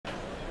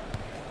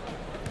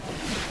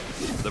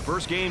The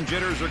first game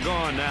jitters are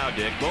gone now,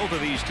 Dick. Both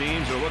of these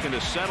teams are looking to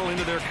settle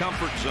into their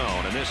comfort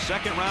zone in this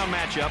second-round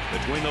matchup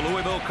between the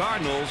Louisville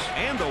Cardinals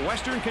and the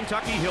Western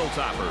Kentucky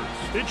Hilltoppers.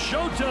 It's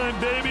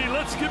showtime, baby.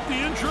 Let's skip the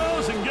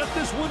intros and get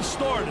this one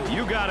started.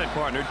 You got it,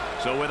 partner.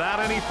 So without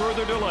any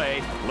further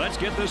delay, let's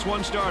get this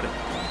one started.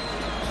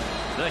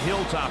 The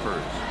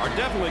Hilltoppers are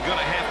definitely going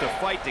to have to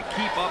fight to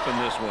keep up in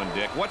this one,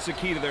 Dick. What's the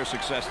key to their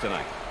success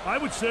tonight? I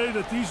would say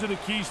that these are the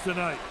keys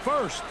tonight.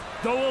 First,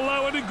 don't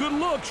allow any good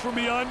looks from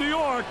beyond the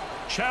arc.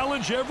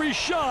 Challenge every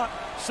shot.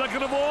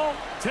 Second of all,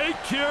 take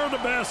care of the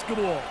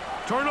basketball.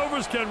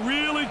 Turnovers can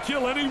really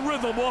kill any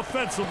rhythm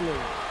offensively.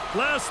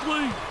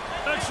 Lastly,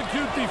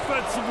 execute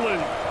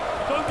defensively.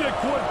 Don't get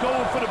caught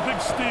going for the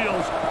big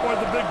steals or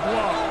the big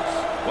blocks.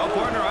 Well,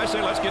 partner, I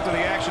say let's get to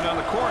the action on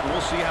the court, and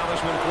we'll see how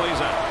this one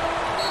plays out.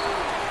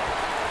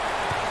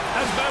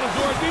 As bad as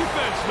our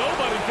defense,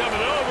 nobody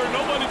coming over,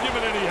 nobody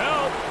giving any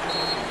help.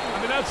 I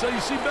mean, that's how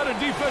you see better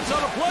defense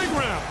on a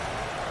playground.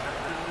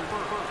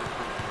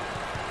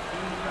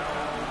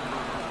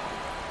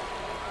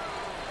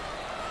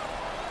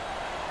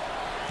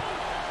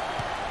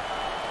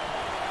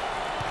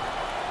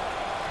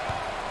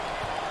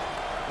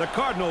 The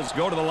Cardinals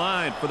go to the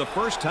line for the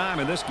first time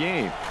in this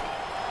game.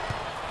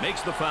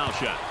 Makes the foul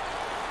shot.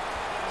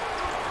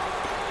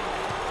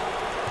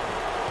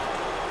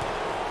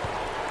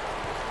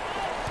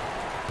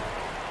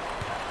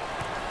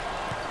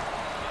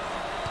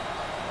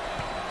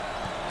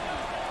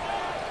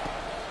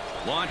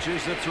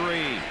 Launches the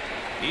three.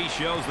 He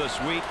shows the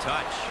sweet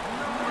touch.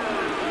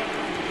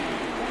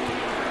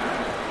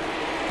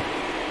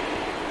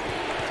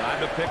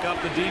 Time to pick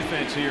up the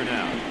defense here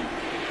now.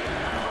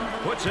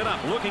 Puts it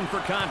up, looking for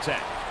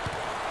contact.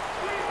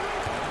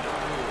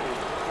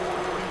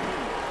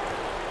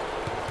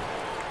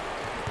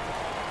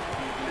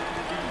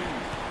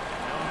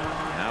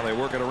 Now they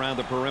work it around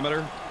the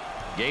perimeter.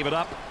 Gave it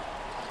up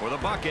for the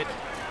bucket.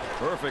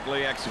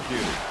 Perfectly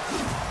executed.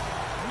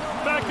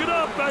 Back it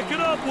up, back it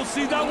up. We'll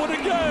see that one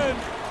again.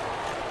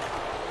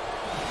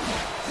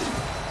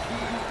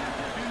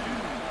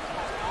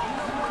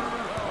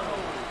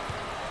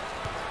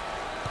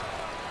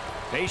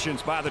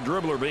 Patience by the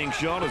dribbler being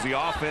shown as the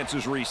offense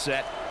is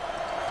reset.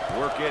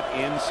 Work it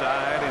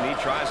inside, and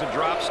he tries a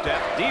drop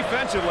step.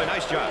 Defensively,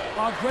 nice job.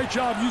 Oh, great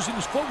job using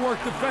his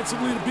footwork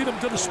defensively to beat him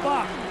to the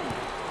spot.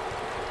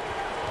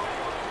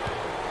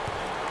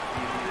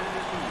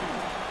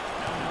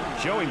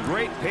 Showing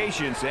great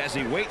patience as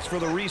he waits for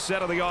the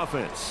reset of the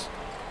offense.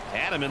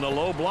 Had him in the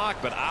low block,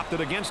 but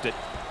opted against it.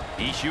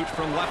 He shoots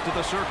from left of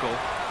the circle.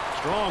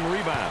 Strong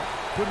rebound.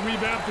 Good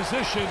rebound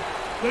position.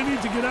 They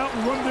need to get out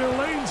and run their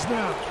lanes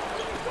now.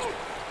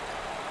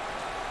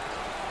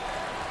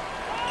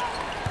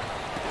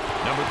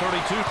 Number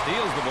 32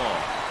 steals the ball.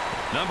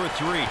 Number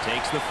 3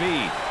 takes the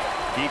feed.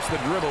 Keeps the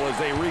dribble as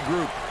they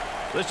regroup.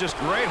 This just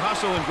great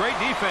hustle and great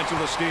defense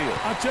with the steal.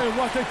 I'll tell you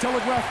what, they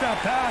telegraphed that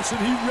pass,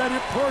 and he read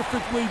it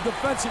perfectly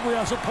defensively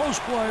as a post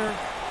player.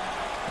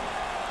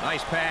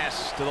 Nice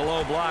pass to the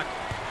low block.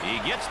 He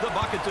gets the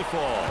bucket to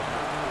fall.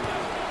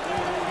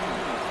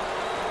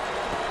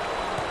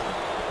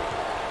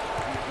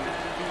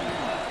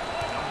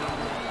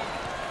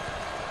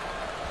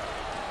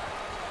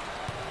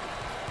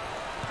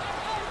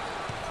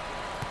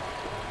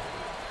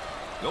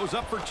 Goes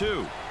up for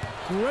 2.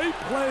 Great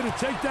play to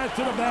take that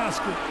to the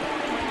basket.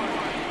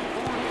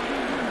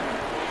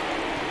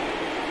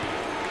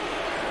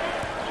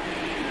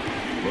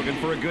 Looking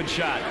for a good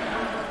shot.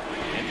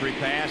 Entry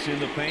pass in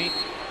the paint.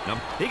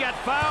 He got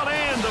fouled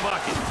and the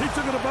bucket. He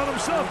took it about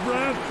himself,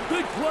 Brad.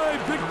 Big play,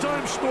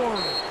 big-time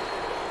story.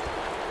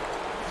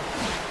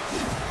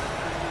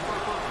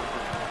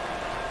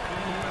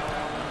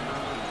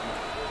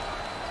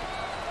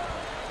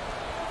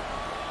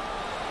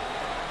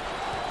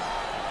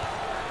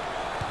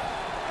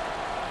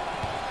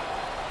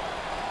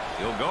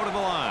 He'll go to the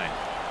line.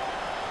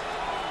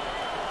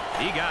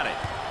 He got it.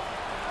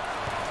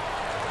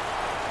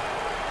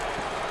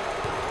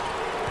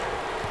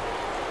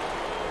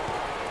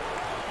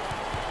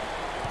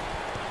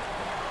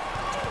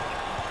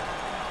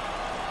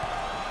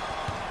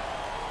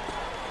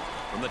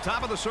 From the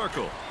top of the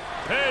circle.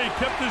 Hey,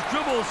 kept his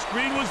dribble.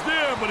 Screen was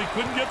there, but he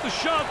couldn't get the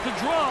shot to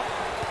drop.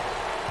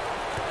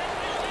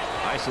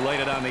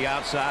 Isolated on the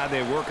outside.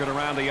 They work it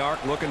around the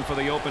arc, looking for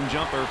the open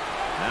jumper.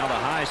 Now the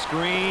high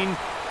screen.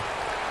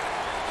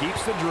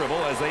 Keeps the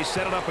dribble as they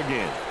set it up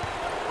again.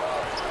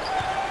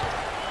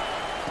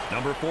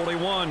 Number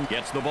 41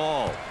 gets the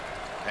ball.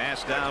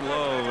 Pass down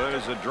low.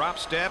 There's a drop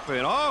step,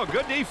 and oh,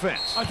 good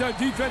defense. I thought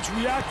defense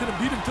reacted and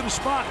beat him to the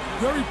spot.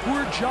 Very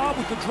poor job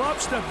with the drop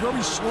step.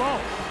 Very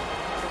slow.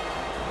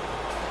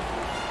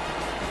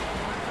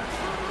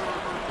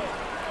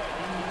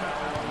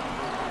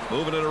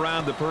 Moving it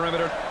around the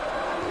perimeter.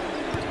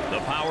 The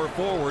power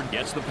forward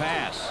gets the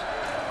pass.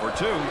 For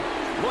 2.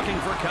 Looking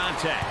for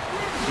contact.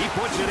 He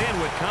puts it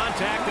in with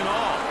contact and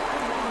all.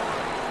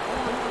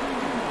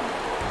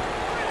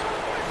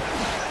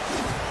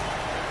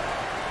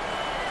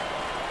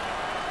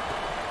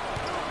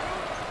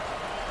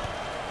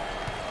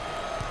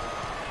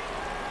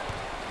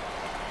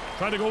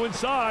 Trying to go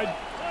inside.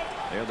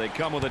 There they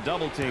come with a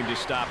double team to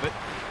stop it.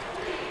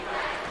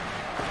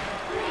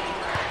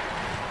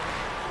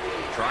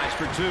 Tries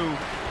for two.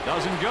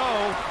 Doesn't go.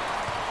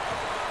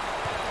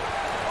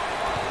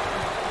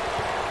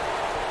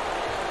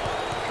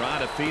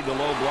 Trying to feed the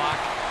low block.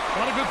 A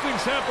lot of good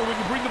things happen when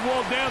you bring the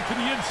ball down to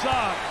the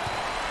inside.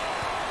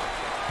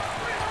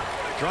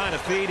 Trying to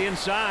feed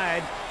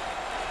inside.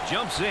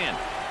 Jumps in.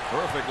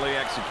 Perfectly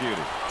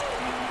executed.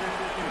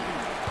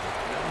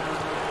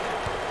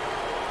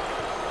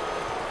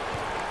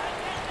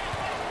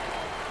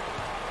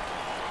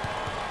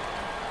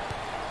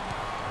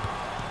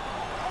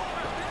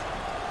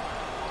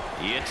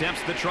 He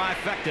attempts the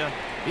trifecta.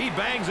 He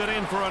bangs it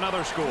in for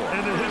another score.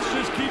 And the hits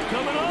just keep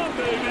coming on,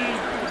 baby.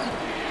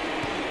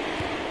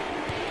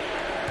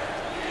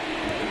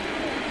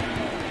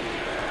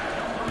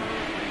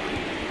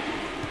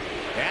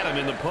 Had him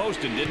in the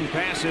post and didn't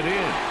pass it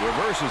in.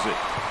 Reverses it.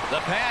 The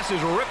pass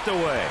is ripped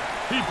away.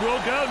 He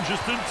broke out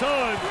just in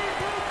time.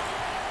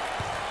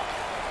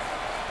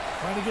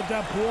 Trying to get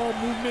that ball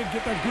movement,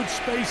 get that good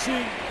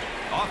spacing.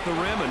 Off the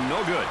rim and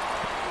no good.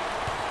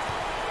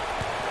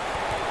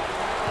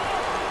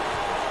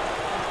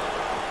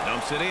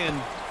 Dumps it in.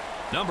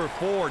 Number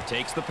 4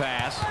 takes the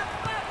pass.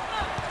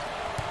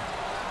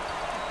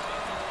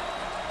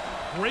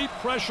 Great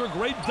pressure,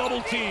 great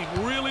double team.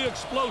 Really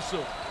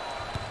explosive.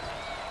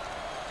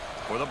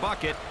 For the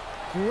bucket.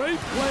 Great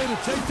play to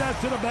take that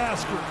to the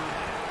basket.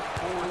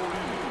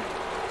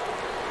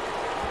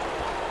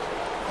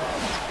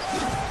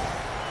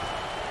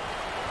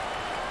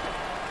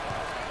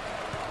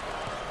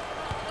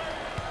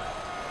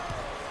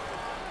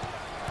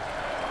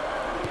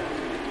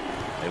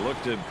 They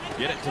look to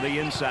get it to the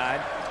inside.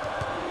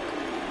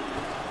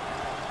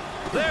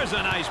 There's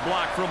a nice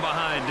block from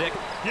behind, Dick.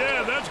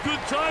 Yeah, that's good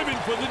timing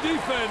for the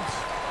defense.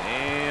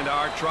 And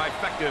our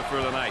trifecta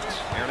for the night.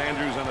 Aaron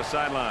Andrews on the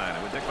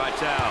sideline with Dick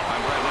Vitale.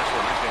 I'm Brad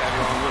Nessler. Nice to have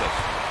you on with us.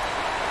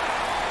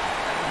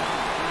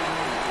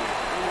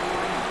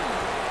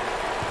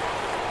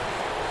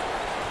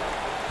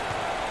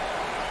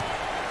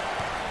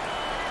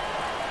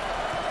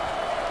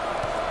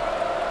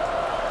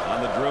 On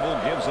the dribble,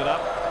 gives it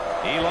up.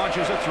 He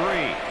launches a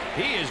three.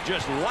 He is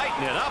just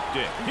lighting it up,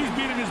 Dick. He's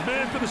beating his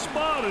man to the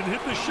spot and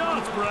hit the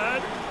shots,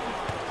 Brad.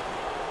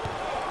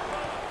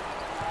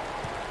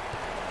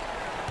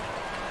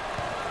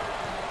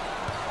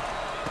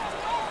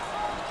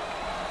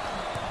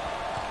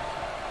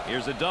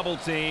 Here's a double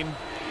team.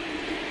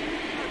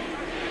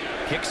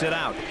 Kicks it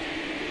out.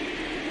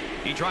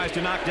 He tries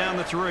to knock down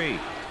the three.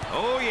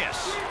 Oh,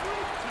 yes.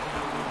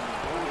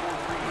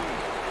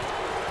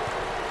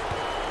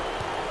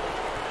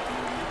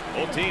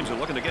 Both teams are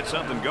looking to get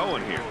something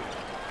going here.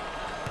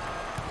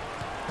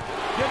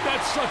 Get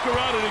that sucker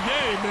out of the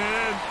game,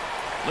 man.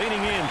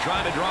 Leaning in,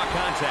 trying to draw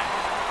contact.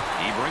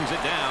 He brings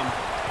it down.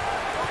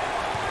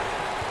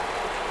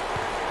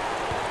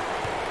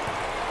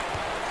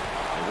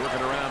 They're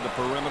working around the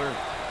perimeter.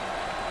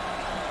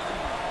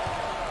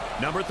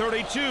 Number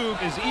 32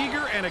 is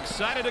eager and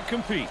excited to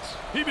compete.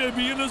 He may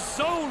be in the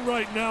zone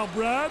right now,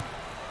 Brad.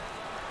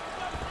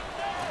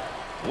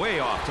 Way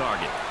off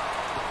target.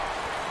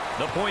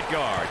 The point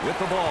guard with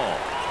the ball.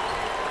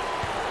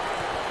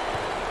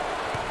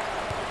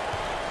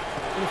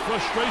 A little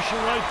frustration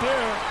right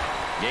there.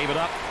 Gave it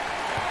up.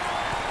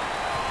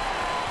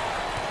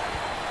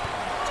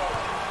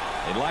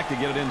 They'd like to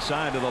get it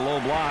inside to the low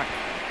block.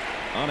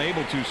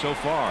 Unable to so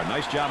far.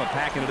 Nice job of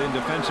packing it in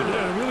defensively.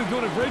 Yeah, really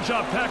doing a great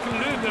job packing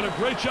it in. Did a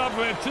great job of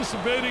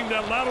anticipating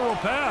that lateral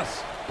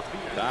pass.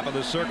 Top of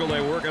the circle,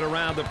 they work it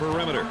around the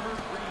perimeter.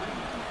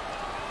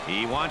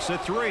 He wants a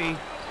three.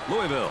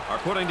 Louisville are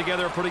putting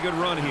together a pretty good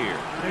run here.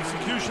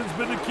 Execution's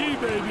been the key,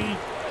 baby.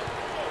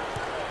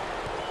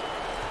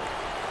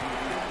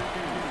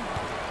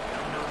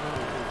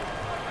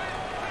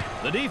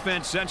 The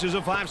defense senses a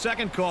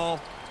 5-second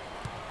call.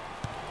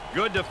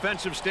 Good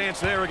defensive stance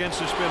there against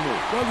the spin move.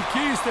 Well, the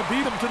key is to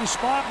beat him to the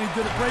spot, and he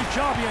did a great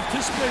job. He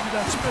anticipated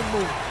that spin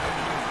move.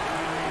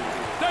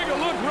 Take a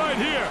look right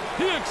here.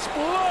 He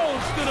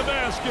explodes to the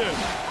basket.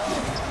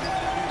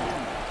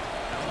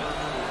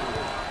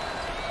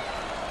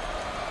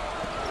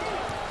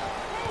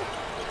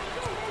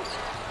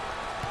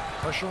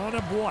 Pressure on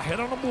the ball, head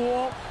on the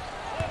ball.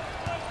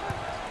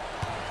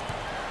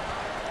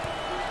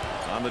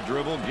 On the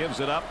dribble, gives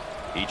it up.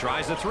 He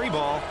tries the three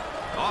ball.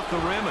 Off the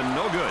rim and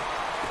no good.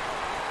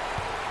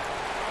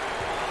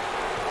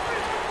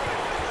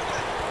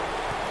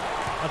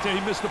 I'll tell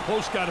you, he missed the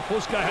post guy. The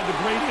post guy had the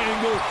great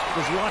angle,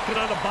 was locking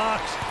on the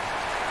box.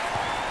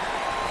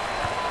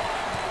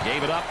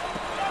 Gave it up.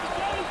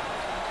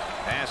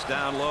 Pass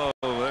down low.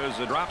 There's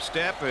a drop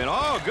step, and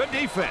oh, good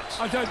defense.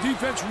 I thought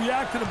defense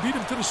reacted and beat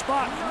him to the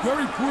spot.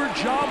 Very poor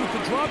job with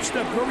the drop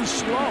step, very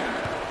slow.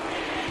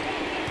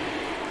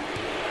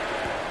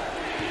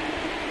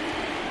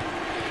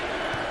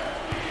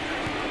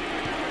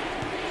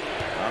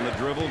 On the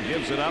dribble,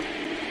 gives it up.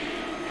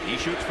 He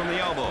shoots from the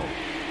elbow.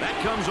 That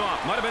comes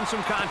off. Might have been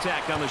some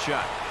contact on the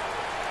shot.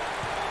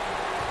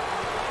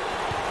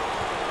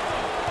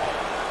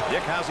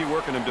 Dick, how's he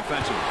working him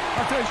defensively?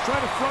 I'll tell you, he's trying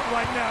to front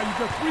right now. You've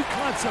got three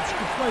concepts. You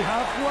can play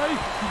halfway,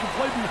 you can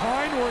play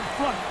behind, or in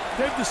front.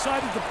 They've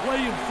decided to play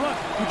in front,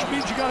 which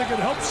means you got to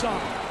get help side.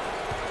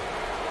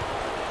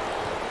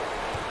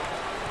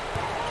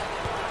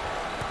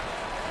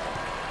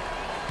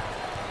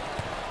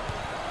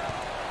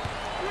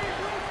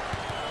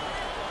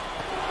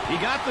 He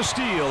got the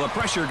steal. The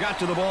pressure got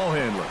to the ball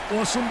handler.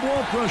 Awesome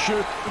ball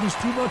pressure. It was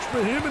too much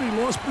for him, and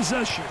he lost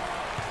possession.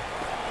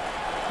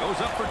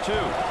 Goes up for two.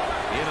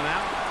 In and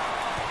out.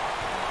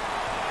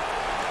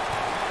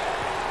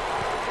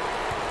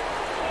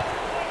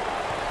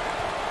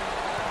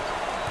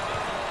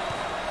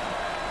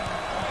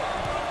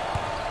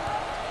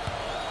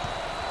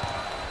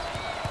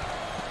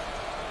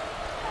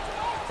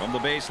 From the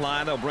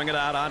baseline, they'll bring it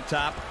out on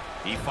top.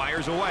 He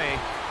fires away.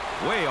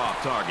 Way off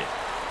target.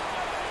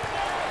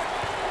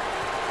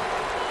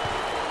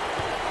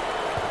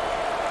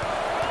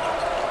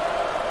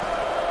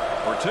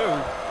 For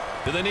two.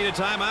 Do they need a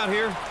timeout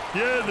here?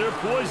 Yeah, their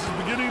voice is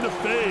beginning to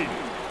fade.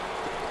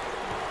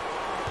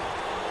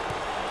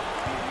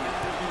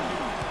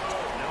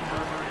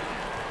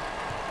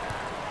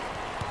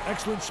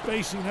 Excellent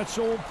spacing. That's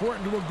so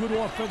important to a good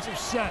offensive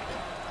set.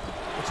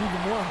 It's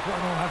even more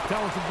important to have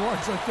talented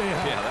guards like they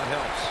have. Yeah, that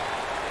helps.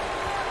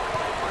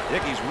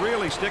 Dickey's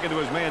really sticking to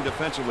his man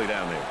defensively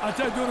down there. I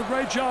tell you, doing a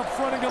great job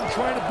fronting him,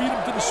 trying to beat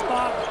him to the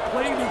spot,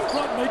 playing in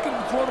front, making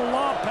him throw the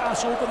lob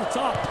pass over the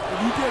top.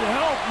 If you get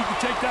help, you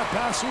can take that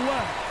pass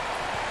away.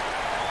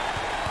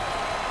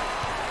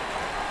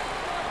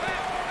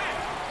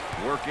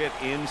 Work it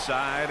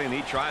inside, and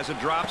he tries a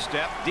drop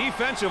step.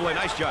 Defensively,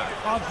 nice job.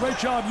 Great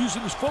job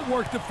using his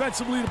footwork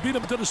defensively to beat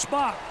him to the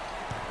spot.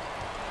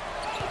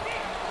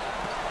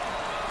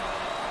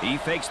 He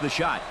fakes the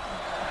shot.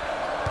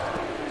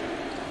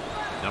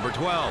 Number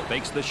 12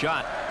 fakes the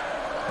shot.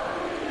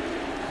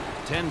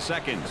 10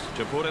 seconds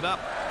to put it up.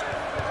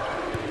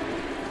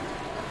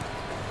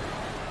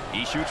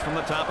 He shoots from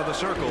the top of the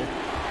circle.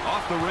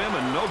 Off the rim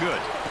and no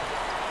good.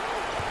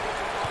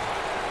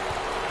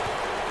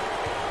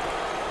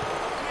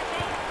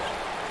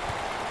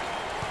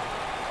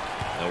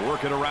 They'll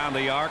work it around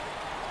the arc.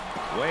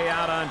 Way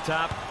out on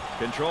top.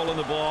 Controlling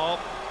the ball.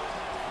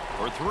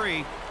 For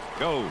three.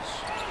 Goes.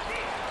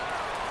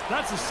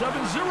 That's a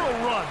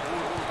 7-0 run.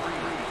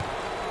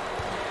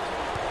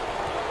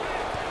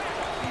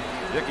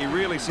 Dickey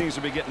really seems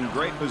to be getting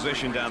great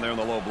position down there in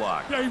the low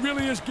block. Yeah, he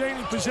really is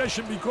gaining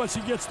possession because he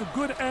gets the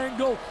good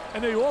angle,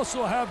 and they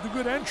also have the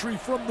good entry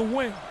from the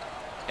wing.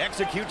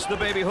 Executes the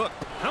baby hook.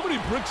 How many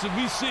bricks did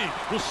we see?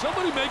 Will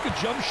somebody make a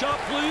jump shot,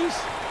 please?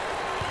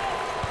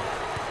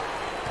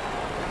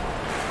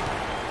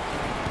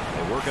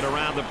 They work it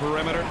around the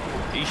perimeter.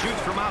 He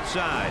shoots from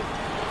outside.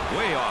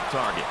 Way off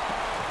target.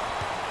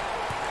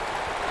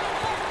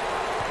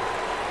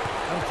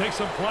 That'll take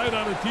some pride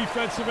on the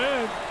defensive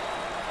end.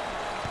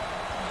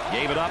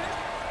 Gave it up.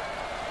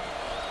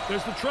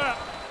 There's the trap.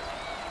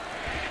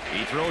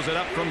 He throws it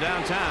up from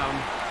downtown.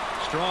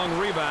 Strong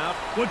rebound.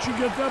 Once you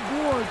get that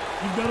board,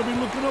 you've got to be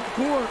looking up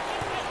court.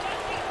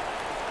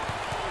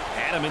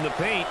 Had him in the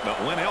paint, but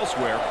went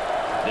elsewhere.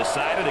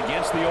 Decided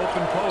against the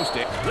open post.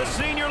 The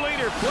senior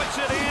leader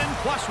puts it in,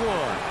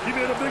 +1. He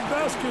made a big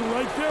basket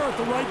right there at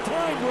the right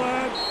time,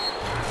 Brad.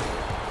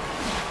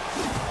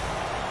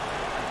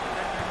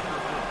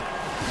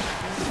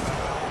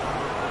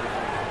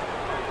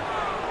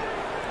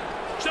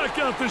 Check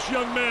out this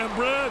young man,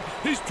 Brad.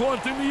 He's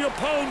taunting the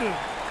opponent.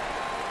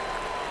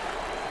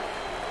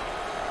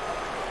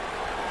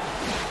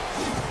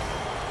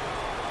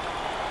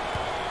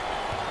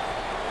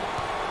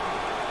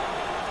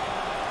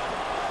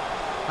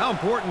 How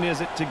important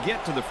is it to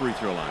get to the free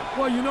throw line?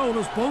 Well, you know,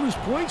 those bonus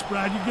points,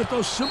 Brad, you get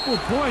those simple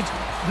points.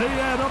 They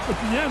add up at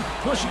the end.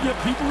 Plus, you get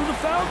people into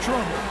foul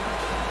trouble.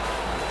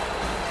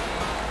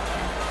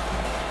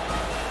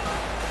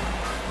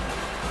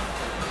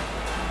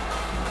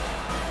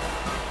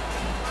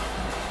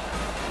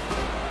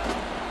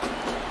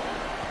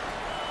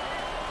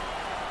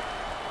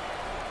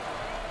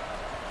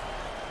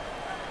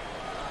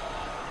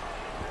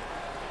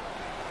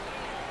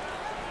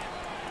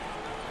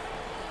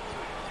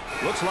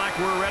 Looks like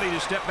we're ready to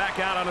step back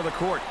out onto the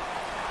court.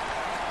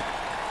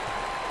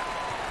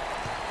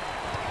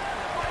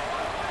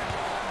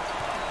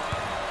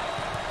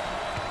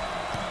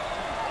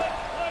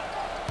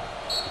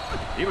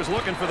 He was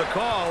looking for the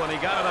call, and he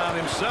got it on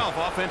himself.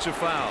 Offensive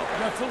foul.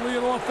 Definitely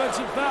an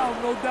offensive foul,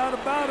 no doubt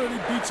about it.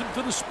 He beats him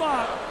to the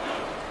spot.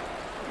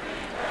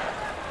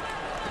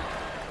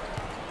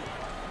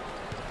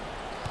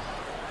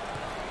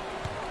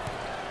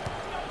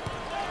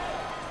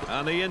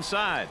 On the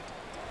inside.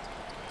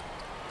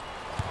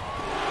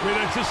 Great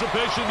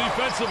anticipation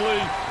defensively.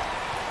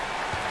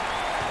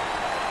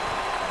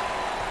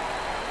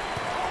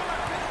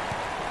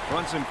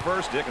 Fronts him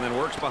first, Dick, and then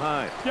works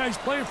behind. Yeah, he's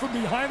playing from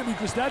behind him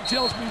because that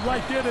tells me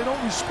right there they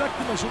don't respect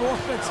him as an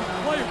offensive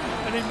player.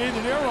 And they made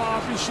an error,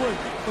 obviously,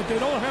 but they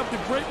don't have the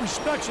great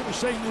respect. So they're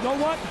saying, you know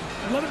what?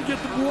 Let him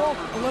get the ball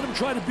and let him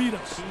try to beat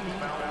us.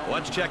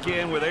 Let's check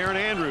in with Erin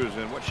Andrews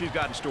and what she's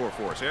got in store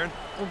for us. Erin?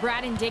 Well,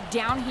 Brad and Dick,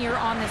 down here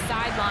on the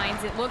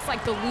sidelines, it looks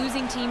like the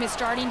losing team is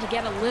starting to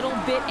get a little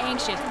bit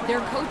anxious.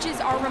 Their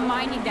coaches are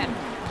reminding them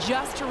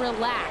just to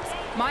relax.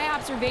 My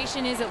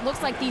observation is it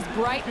looks like these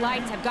bright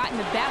lights have gotten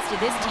the best of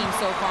this team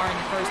so far in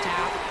the first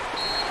half.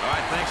 All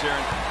right, thanks,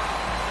 Erin.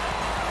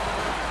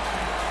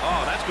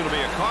 Oh, that's going to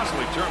be a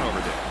costly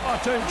turnover, Dick. I'll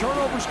tell you,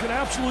 turnovers can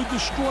absolutely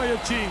destroy a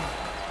team.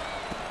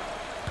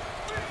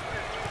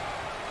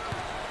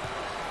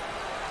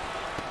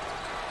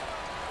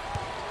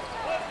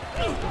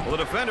 Well,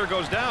 the defender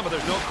goes down, but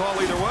there's no call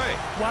either way.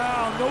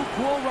 Wow, no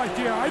call right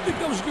there. I think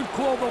that was a good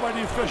call, though, by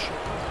the official.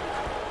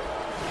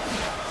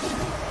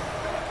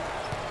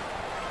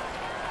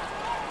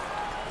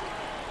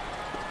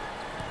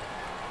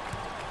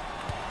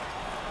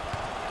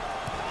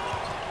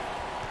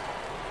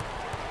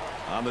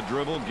 On the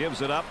dribble,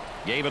 gives it up,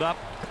 gave it up,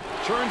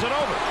 turns it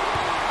over.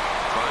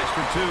 Tries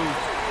for two,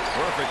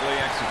 perfectly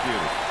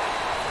executed.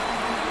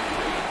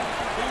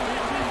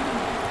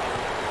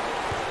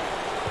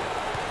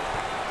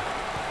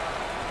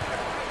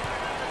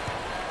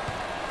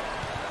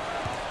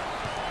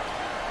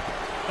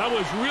 That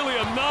was really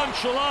a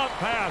nonchalant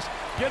pass.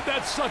 Get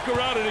that sucker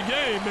out of the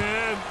game,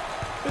 man.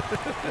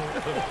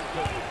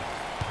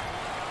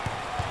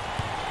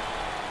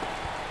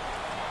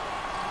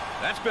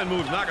 That spin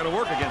move's not going to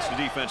work against a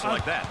defense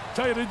like that. I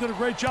tell you, they did a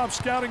great job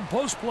scouting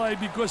post play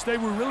because they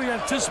were really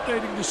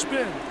anticipating the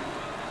spin.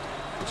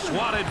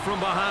 Swatted from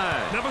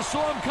behind. Never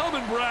saw him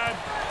coming, Brad.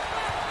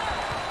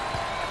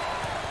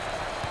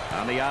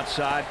 On the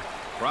outside.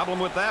 Problem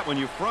with that, when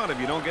you front, if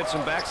you don't get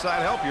some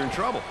backside help, you're in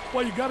trouble.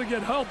 Well, you got to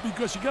get help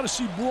because you got to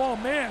see ball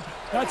man.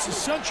 That's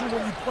essential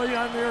when you play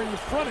on there and you're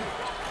fronting.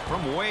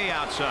 From way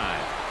outside.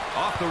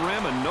 Off the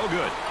rim and no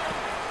good.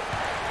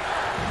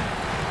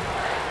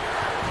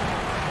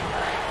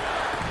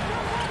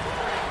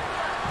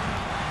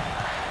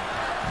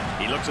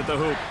 He looks at the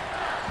hoop.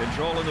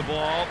 Controlling the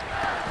ball.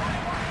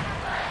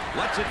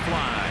 Lets it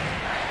fly.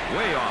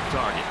 Way off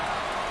target.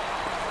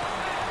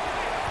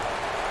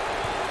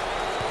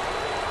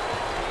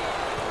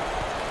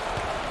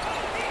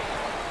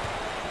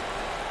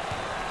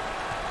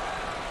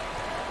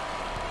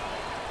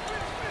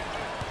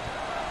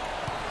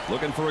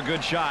 Looking for a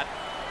good shot.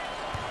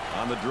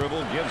 On the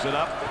dribble, gives it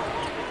up.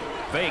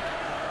 Fake.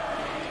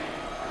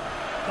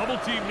 Double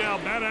team now,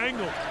 bad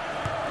angle.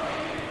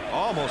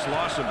 Almost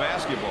lost the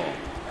basketball.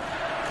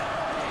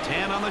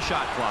 10 on the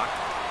shot clock.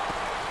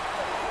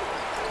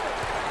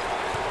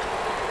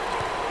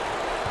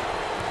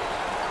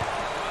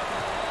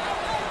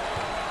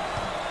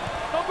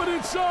 Up and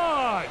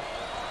inside.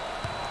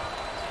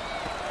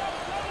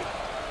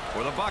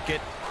 For the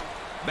bucket.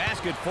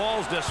 Basket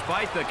falls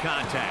despite the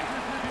contact.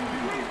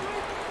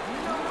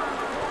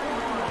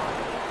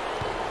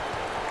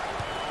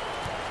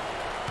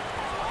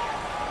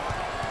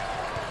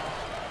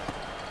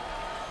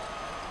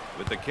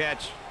 With the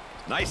catch.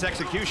 Nice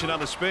execution on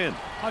the spin.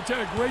 I'll tell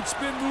you, great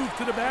spin move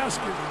to the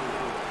basket.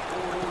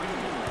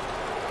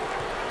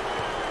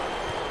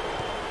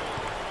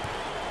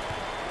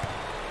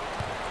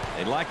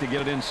 They'd like to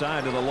get it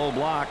inside to the low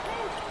block.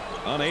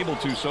 Unable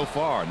to so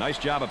far. Nice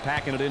job of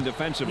packing it in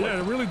defensively. Yeah,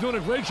 they're really doing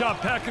a great job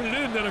packing it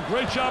in. Did a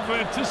great job of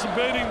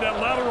anticipating that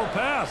lateral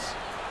pass.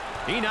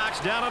 He knocks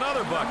down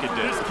another bucket.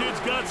 This kid's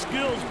got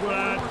skills,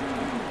 Brad.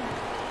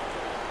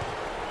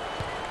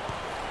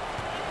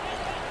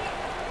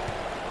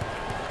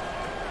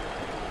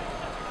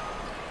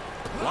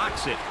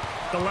 Blocks it.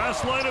 The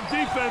last line of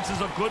defense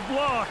is a good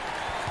block.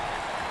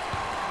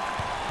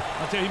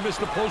 I'll tell you, he missed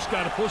the post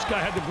guy. The post guy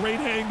had the great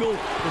angle,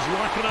 was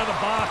locking on the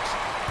box.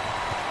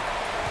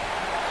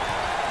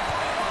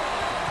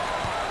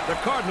 The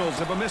Cardinals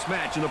have a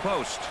mismatch in the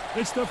post.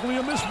 It's definitely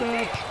a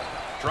mismatch.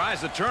 Tries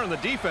to turn, and the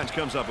defense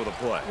comes up with a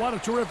play. What a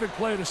terrific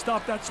play to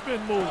stop that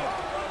spin move.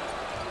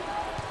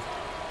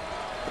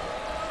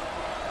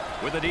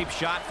 With a deep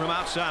shot from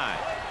outside.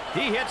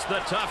 He hits the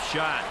tough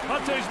shot. I'll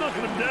tell you, he's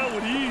knocking him down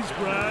with ease,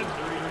 Brad.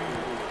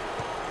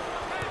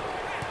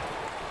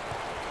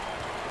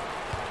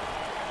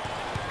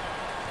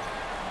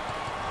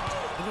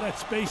 Look at that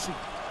spacing.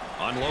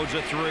 Unloads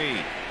a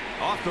three.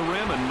 Off the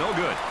rim and no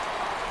good.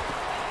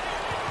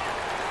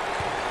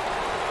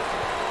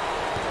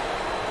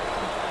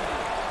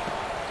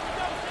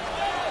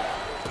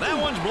 That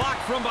one's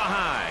blocked from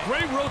behind.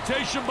 Great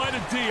rotation by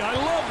the D. I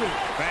love it.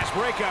 Fast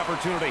break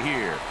opportunity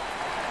here.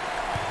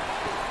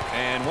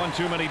 And one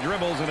too many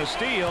dribbles and a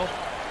steal.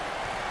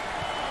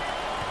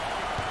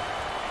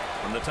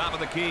 From the top of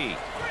the key.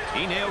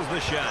 He nails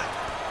the shot.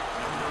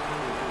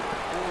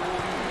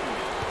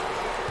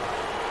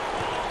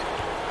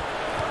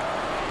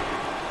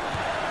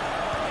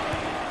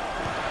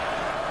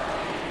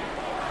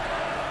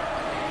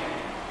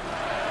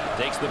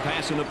 Takes the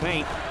pass in the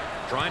paint.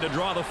 Trying to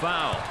draw the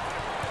foul.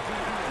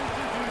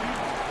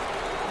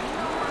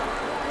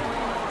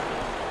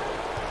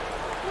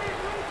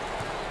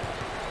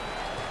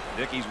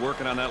 Dickey's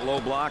working on that low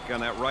block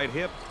on that right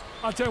hip.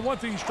 I'll tell you one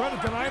thing, he's trying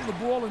to deny him the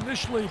ball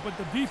initially, but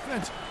the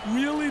defense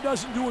really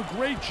doesn't do a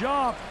great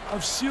job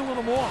of sealing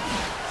him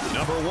off.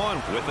 Number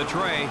 1 with the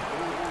tray.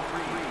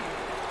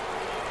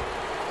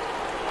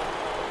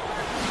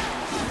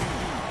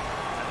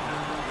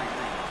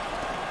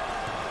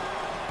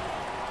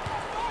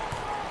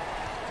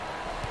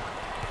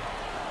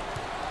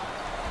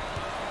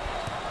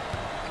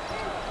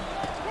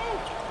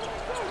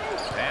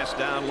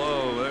 Down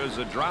low, there's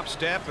a drop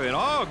step, and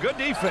oh, good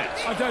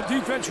defense. That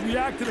defense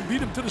reacted and beat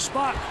him to the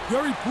spot.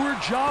 Very poor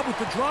job with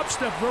the drop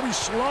step, very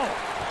slow.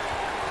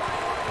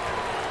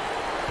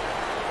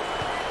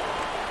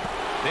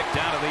 Picked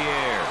out of the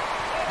air,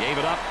 gave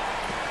it up.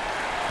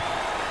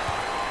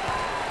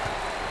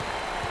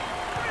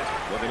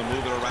 We're going to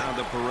move it around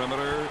the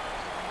perimeter.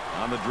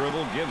 On the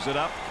dribble, gives it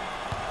up.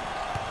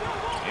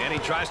 And he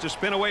tries to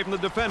spin away from the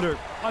defender.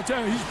 I'll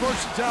tell you, he's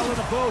versatile in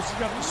the post. He's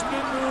got the spin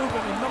move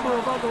and a number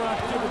of other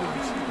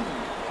activities.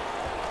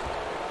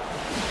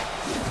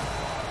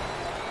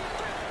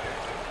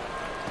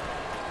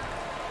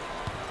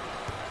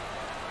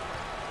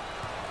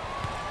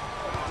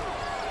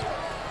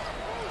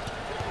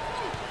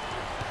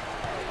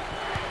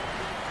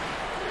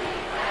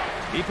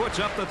 He puts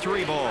up the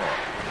 3 ball.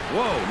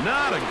 Whoa,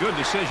 not a good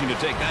decision to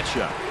take that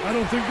shot. I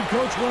don't think the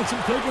coach wants him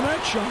taking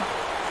that shot.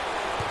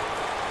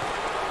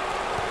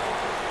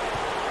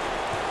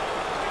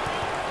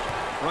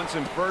 Fronts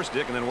him first,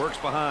 Dick, and then works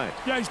behind.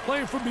 Yeah, he's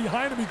playing from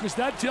behind him because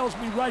that tells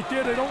me right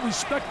there they don't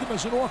respect him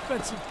as an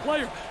offensive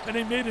player. And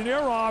they made an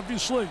error,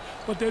 obviously,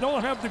 but they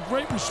don't have the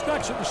great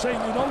respect. So they're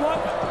saying, you know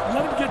what?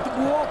 Let him get the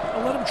ball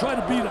and let him try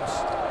to beat us.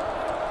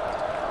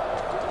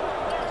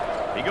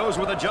 He goes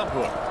with a jump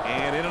hook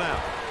and in and out.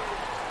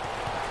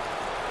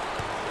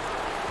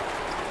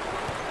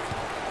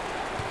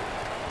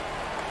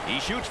 He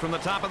shoots from the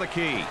top of the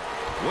key.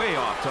 Way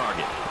off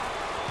target.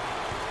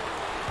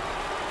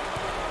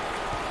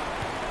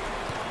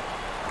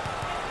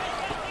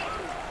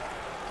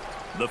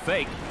 The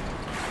fake.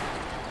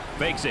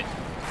 Fakes it.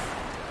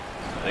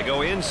 They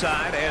go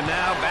inside and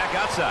now back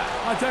outside.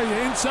 I tell you,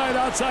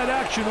 inside-outside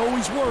action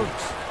always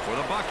works. For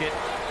the bucket.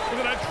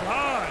 Look at that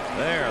try.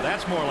 There,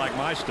 that's more like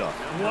my stuff.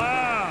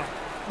 Wow.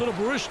 Little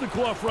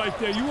Barishnikov right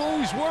there. You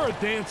always were a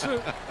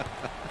dancer.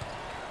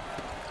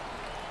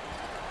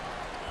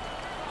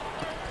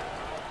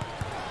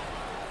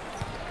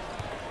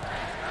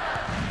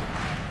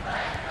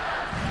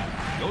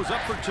 Goes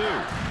up for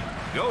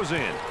 2. Goes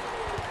in.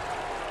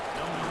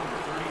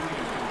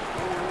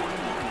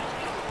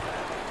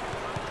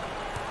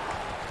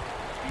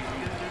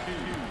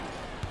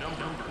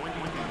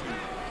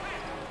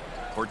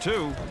 For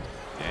 2.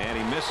 And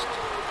he missed.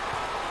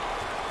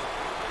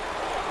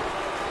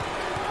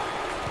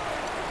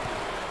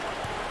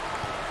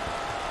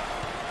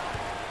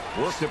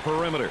 Work the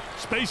perimeter.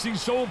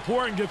 Spacing's so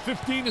important. Get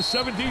 15 to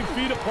 17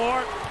 feet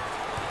apart.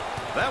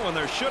 That one,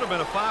 there should have been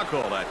a foul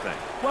called, I think.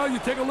 Well, you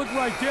take a look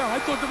right there. I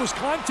thought there was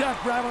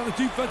contact, Brad, on the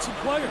defensive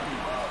player.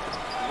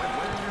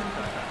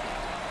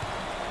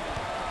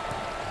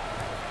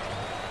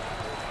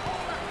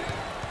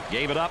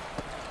 Gave it up.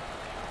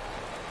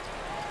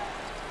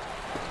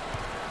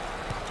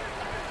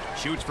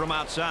 Shoots from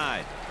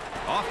outside.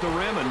 Off the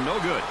rim and no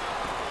good.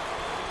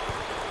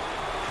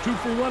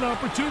 2-for-1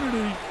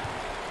 opportunity.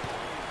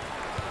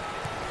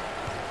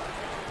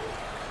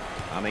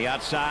 On the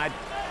outside,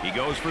 he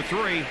goes for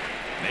 3.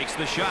 Makes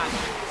the shot.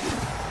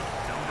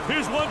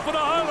 Here's one for the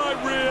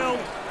highlight reel.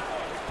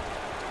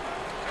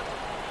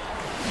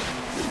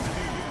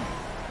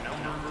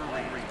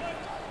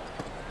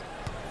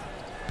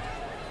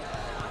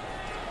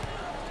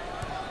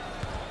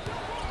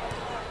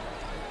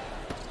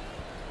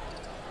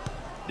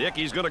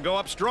 Dickey's going to go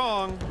up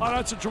strong. Oh,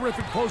 that's a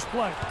terrific post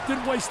play.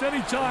 Didn't waste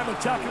any time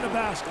attacking the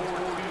basket.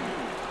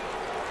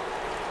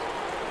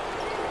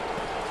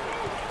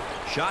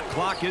 Shot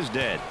clock is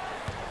dead.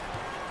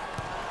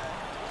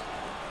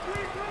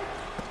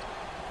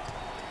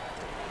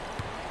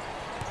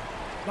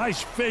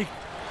 Nice fake.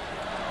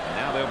 And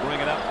now they'll bring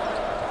it up.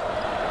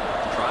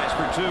 Tries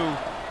for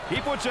 2.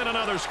 He puts in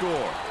another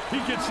score. He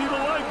can see the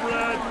light,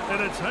 Brad,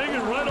 and it's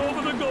hanging right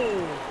over the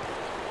goal.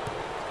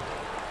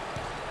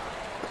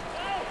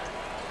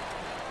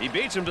 He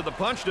beats him to the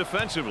punch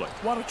defensively.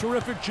 What a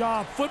terrific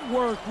job.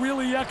 Footwork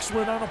really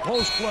excellent on a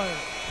post play.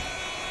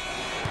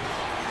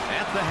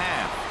 At the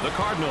half, the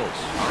Cardinals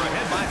are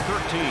ahead by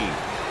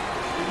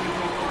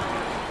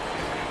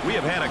 13. We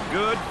have had a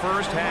good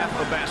first half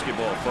of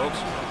basketball, folks.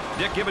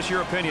 Dick, give us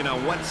your opinion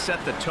on what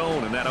set the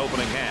tone in that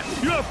opening half.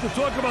 You have to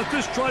talk about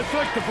this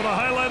trifecta for the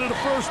highlight of the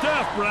first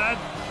half, Brad.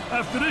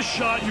 After this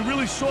shot, you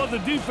really saw the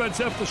defense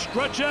have to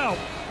stretch out,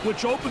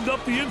 which opened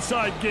up the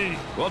inside game.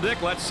 Well,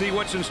 Dick, let's see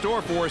what's in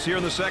store for us here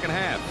in the second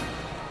half.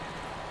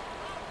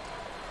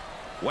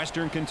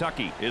 Western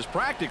Kentucky is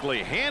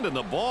practically handing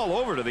the ball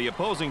over to the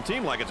opposing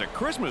team like it's a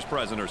Christmas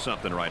present or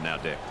something right now,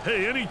 Dick.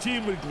 Hey, any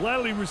team would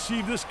gladly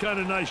receive this kind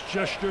of nice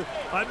gesture.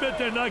 I bet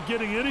they're not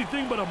getting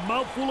anything but a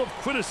mouthful of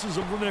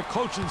criticism from their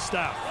coaching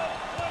staff.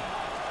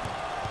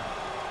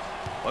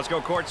 Let's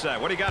go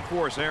courtside. What do you got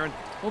for us, Aaron?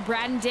 Well,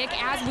 Brad and Dick,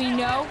 as we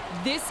know,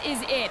 this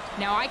is it.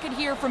 Now, I could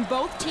hear from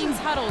both teams'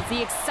 huddles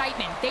the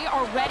excitement. They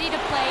are ready to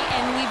play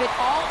and leave it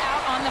all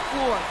out on the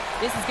floor.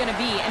 This is going to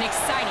be an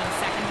exciting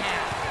second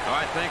half. All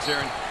right, thanks,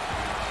 Aaron.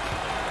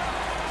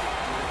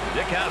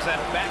 Dick, how's that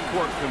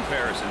backcourt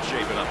comparison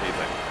shaping up, do you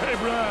think? Hey,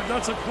 Brad,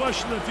 that's a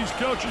question that these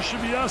coaches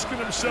should be asking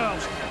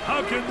themselves.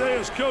 How can they,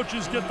 as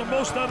coaches, get the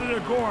most out of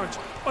their guards?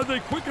 Are they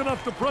quick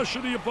enough to pressure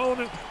the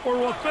opponent,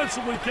 or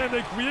offensively, can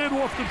they create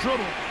off the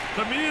dribble?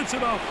 To me, it's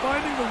about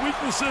finding the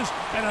weaknesses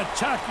and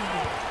attacking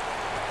them.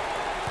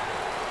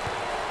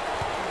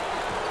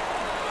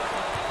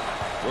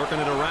 Working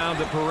it around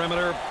the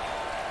perimeter.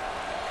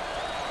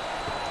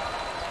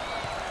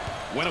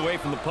 Went away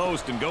from the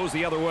post and goes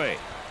the other way.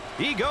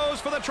 He goes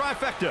for the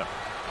trifecta.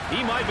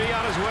 He might be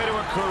on his way to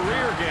a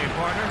career game,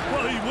 partner.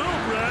 Well, he will,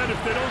 Brad,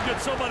 if they don't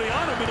get somebody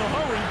on him in a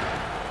hurry.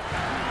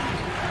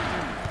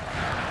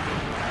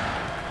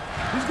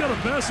 He's got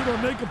to pass it or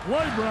make a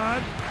play,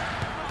 Brad.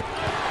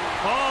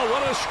 Oh,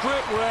 what a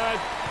strip, Brad.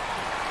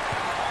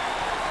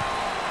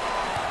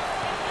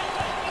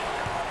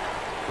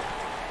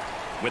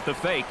 With the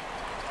fake.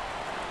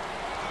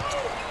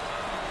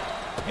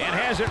 And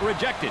has it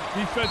rejected.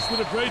 Defense did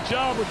a great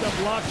job with that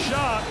blocked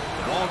shot.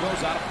 The ball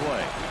goes out of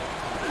play.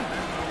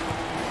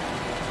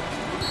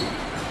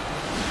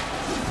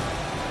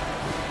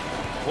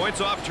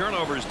 Points off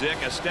turnovers, Dick,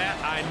 a stat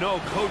I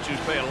know coaches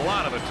pay a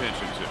lot of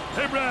attention to.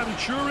 Hey, Brad, it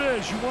sure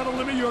is. You want to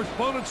limit your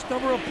opponent's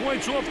number of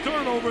points off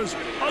turnovers.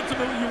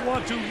 Ultimately, you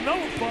want to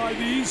nullify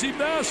the easy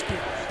baskets.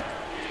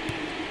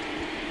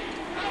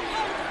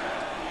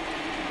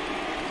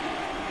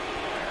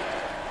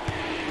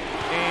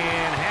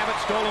 And have it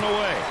stolen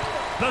away.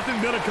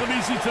 Nothing better come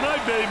easy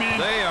tonight, baby.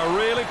 They are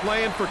really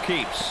playing for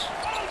keeps.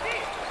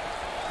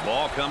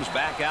 Ball comes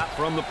back out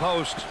from the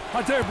post.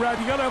 I tell you, Brad,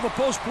 you got to have a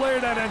post player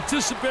that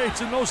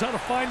anticipates and knows how to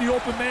find the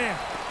open man.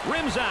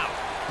 Rims out.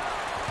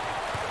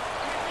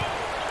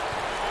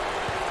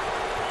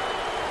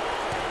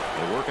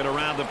 They're working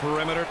around the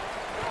perimeter.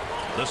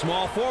 The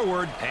small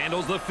forward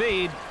handles the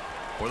feed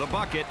for the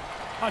bucket.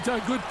 I tell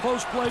you, good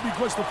post play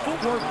because the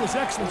footwork was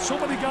excellent. So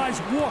many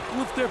guys walk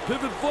with their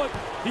pivot foot.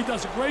 He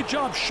does a great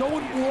job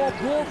showing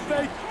ball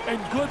fake, and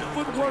good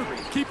footwork,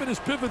 keeping his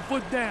pivot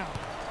foot down.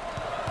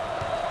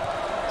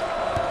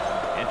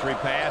 Entry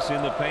pass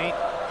in the paint.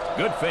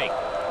 Good fake.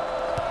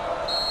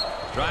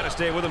 Trying to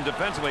stay with him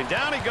defensively.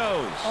 Down he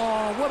goes.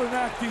 Oh, what an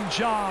acting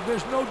job.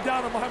 There's no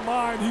doubt in my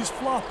mind he's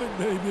flopping,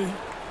 baby.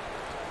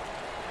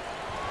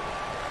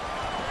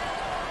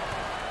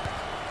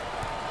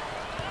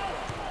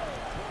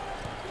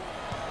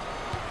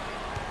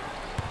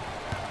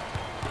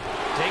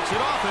 Takes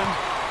it off him.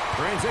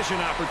 Transition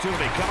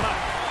opportunity coming up.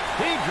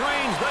 He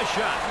drains the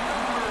shot.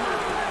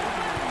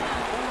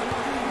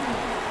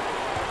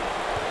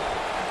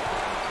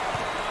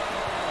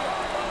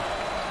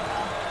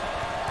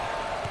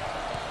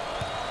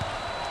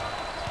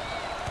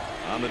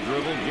 On the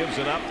dribble, gives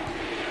it up.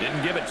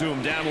 Didn't give it to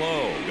him down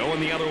low. Going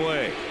the other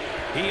way.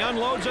 He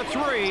unloads a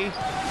three.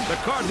 The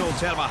Cardinals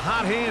have a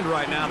hot hand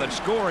right now that's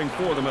scoring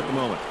for them at the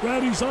moment.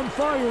 Brad, he's on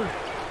fire.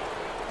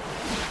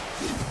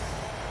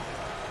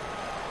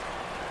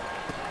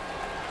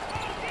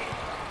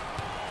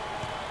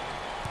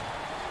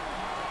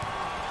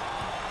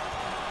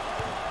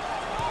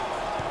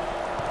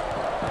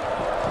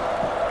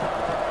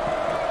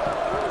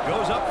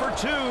 Goes up for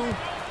two.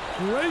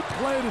 Great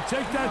play to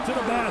take that to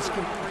the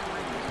basket.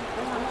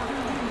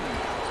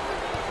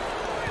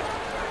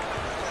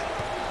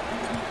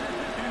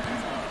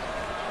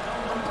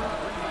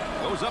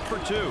 Goes up for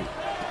two.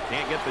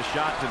 Can't get the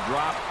shot to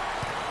drop.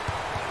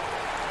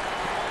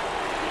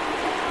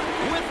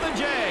 With the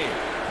J.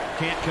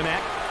 Can't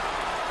connect.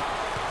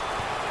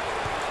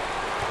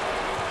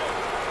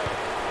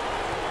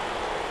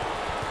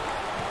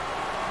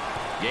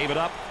 Gave it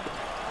up.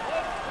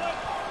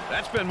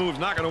 That spin move's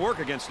not going to work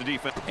against the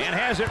defense. And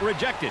has it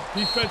rejected.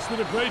 Defense did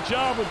a great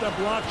job with that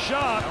blocked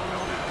shot.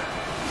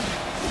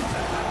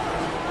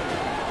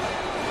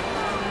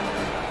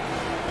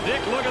 Dick,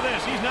 look at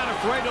this. He's not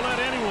afraid to let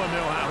anyone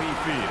know how he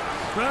feels.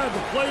 Brad, the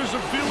players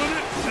are feeling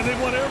it, and they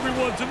want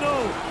everyone to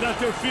know that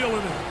they're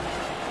feeling it.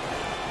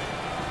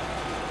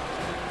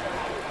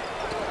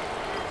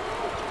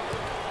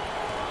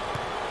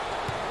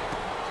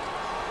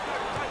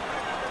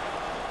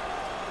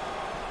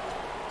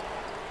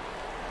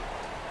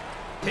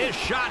 His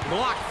shot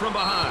blocked from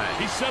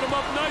behind. He set him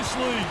up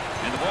nicely.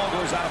 And the ball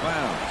goes out of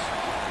bounds.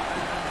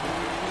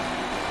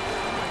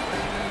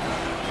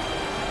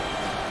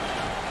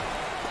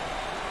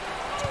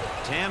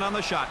 Ten on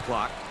the shot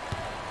clock.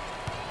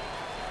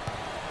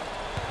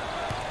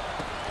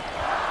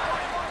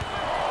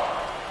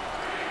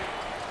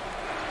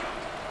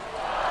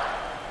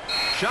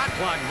 Shot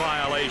clock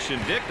violation,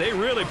 Dick. They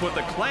really put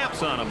the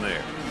clamps on him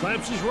there.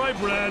 Clamps is right,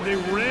 Brad. They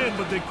ran,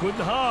 but they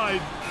couldn't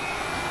hide.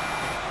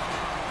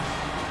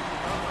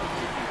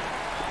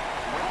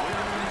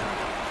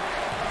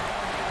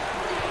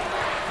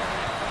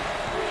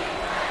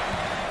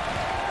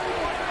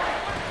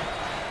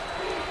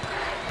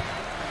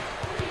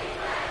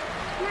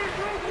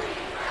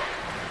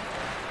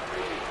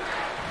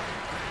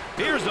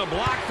 Here's a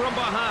block from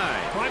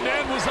behind. My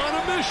man was on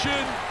a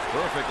mission.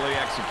 Perfectly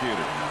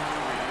executed.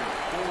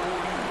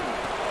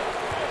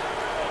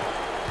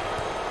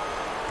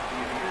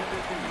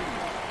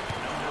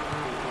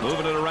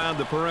 Moving it around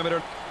the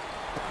perimeter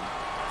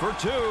for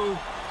two.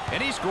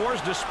 And he scores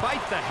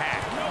despite the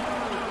hack.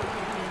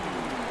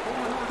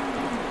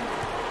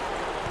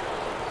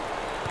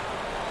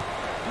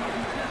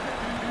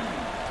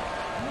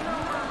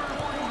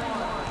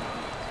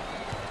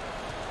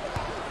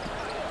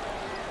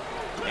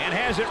 And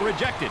has it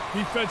rejected.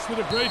 Defense did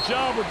a great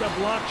job with that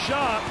blocked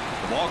shot.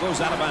 The ball goes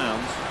out of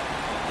bounds.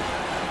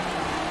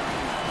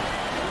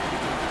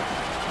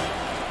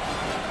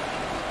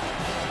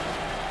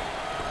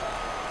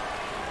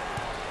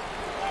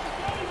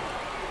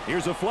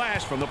 Here's a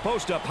flash from the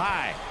post up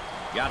high.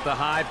 Got the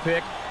high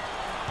pick.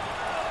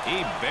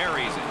 He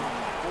buries it.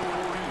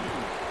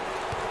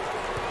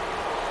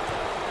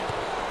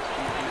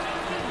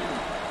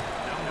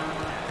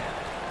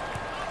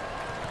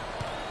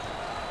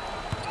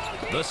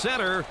 The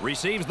center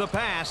receives the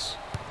pass.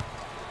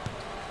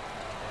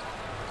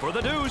 For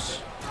the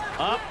deuce.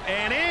 Up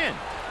and in.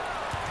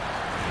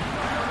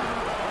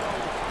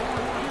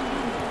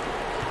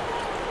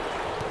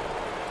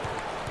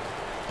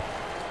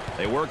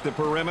 They work the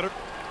perimeter.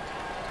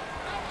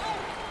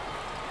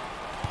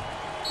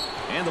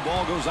 And the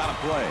ball goes out of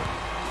play.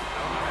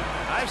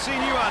 I've seen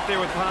you out there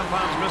with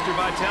pom-poms, Mr.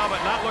 Vitale,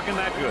 but not looking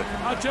that good.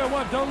 I'll tell you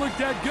what, don't look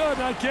that good.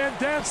 I can't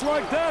dance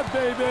like that,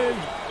 baby.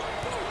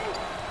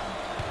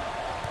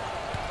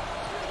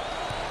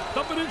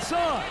 Dump it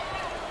inside.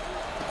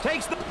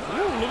 Takes the...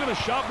 Ooh, look at the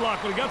shot block,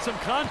 but he got some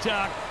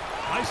contact.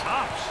 Nice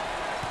hops.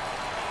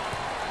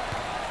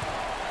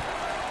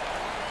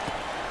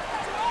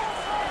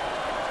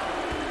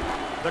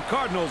 The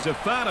Cardinals have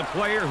found a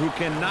player who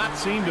cannot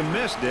seem to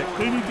miss, Dick.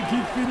 They need to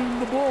keep feeding him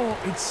the ball.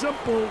 It's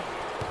simple.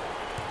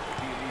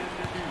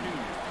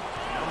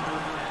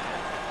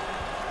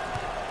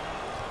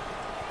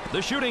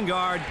 The shooting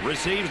guard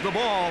receives the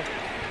ball.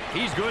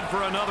 He's good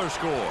for another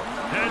score.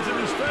 Hands in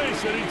his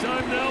face.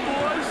 Anytime now,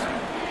 boys.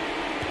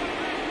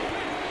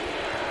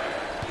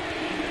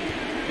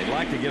 They'd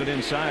like to get it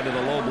inside to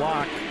the low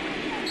block.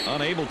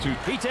 Unable to.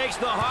 He takes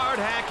the hard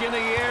hack in the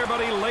air,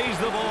 but he lays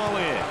the ball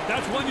in.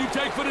 That's one you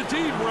take for the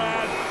team,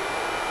 Brad.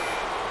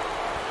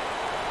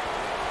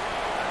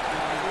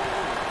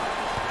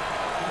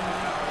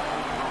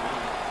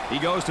 He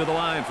goes to the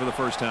line for the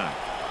first time.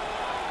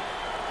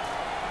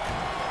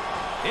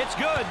 It's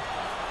good.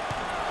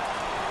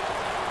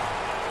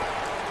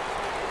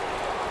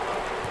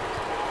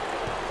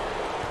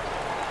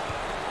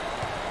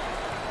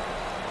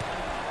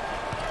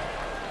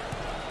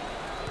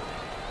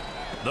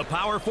 The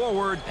power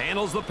forward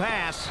handles the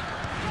pass.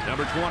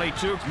 Number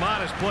 22's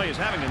modest play is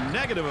having a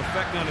negative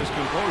effect on his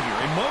composure.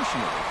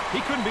 Emotionally, he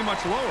couldn't be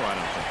much lower, I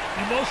don't think.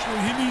 Emotionally,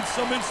 he needs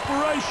some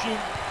inspiration.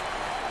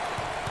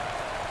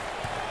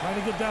 Trying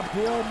to get that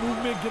ball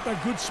movement, get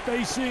that good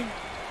spacing.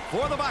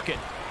 For the bucket.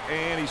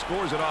 And he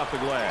scores it off the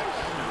glass.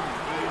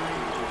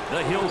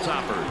 The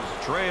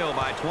Hilltoppers trail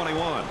by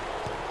 21.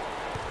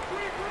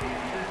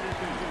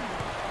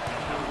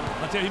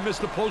 I'll tell you, he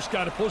missed the post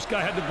guy. The post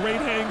guy had the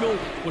great angle,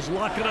 was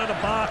locking on a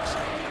box.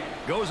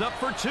 Goes up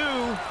for two.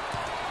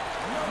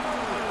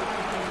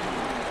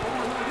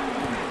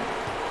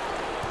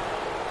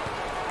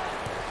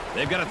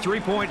 They've got a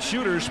three-point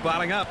shooter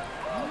spotting up.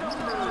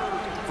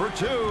 For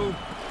two.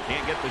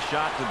 Can't get the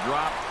shot to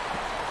drop.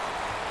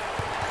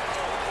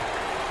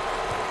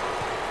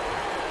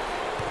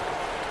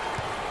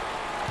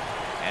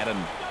 Had a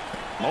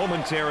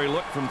momentary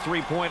look from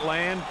three-point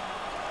land.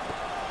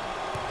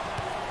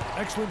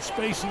 Excellent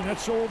spacing.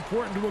 That's so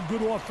important to a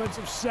good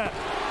offensive set.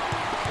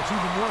 It's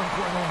even more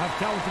important to have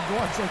talented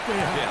guards like they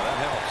have. Yeah, that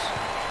helps.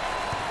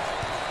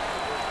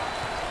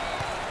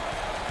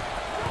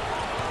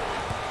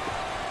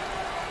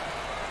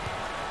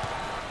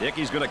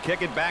 Dickey's going to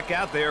kick it back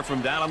out there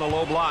from down on the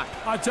low block.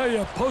 I tell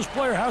you, a post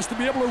player has to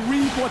be able to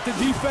read what the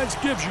defense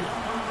gives you.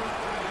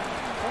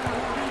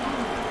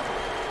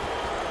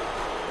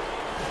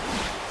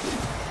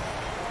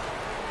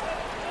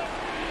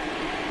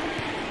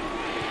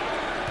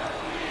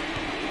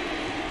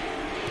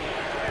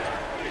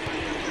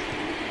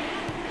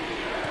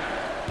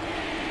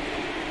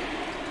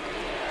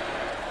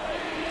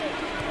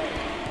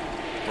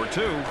 For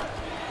two.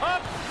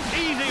 Up.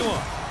 Easy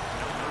one.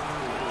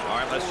 All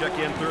right, let's check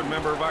in third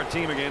member of our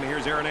team again.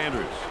 Here's Aaron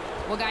Andrews.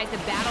 Well, guys, the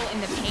battle in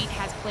the paint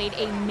has played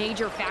a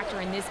major factor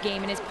in this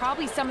game and is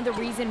probably some of the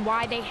reason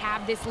why they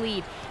have this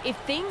lead. If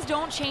things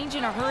don't change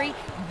in a hurry,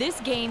 this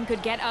game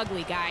could get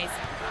ugly, guys.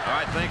 All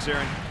right, thanks,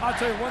 Aaron. I'll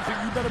tell you one thing,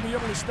 you better be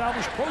able to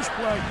establish post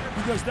play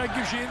because that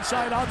gives you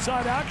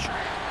inside-outside action.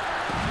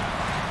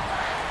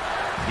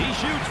 He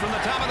shoots from the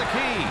top of the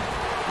key.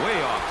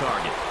 Way off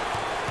target.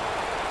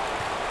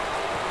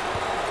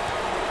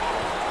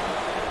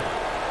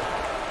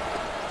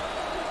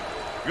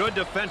 Good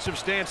defensive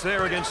stance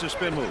there against the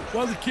spin move.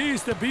 Well, the key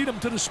is to beat him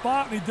to the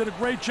spot, and he did a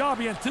great job.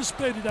 He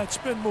anticipated that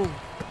spin move.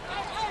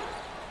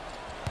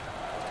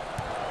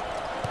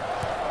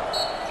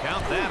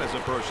 Count that as a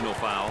personal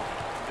foul.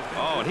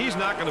 Oh, and he's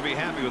not going to be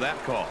happy with that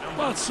call.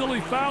 Well, it's a silly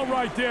foul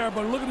right there,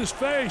 but look at his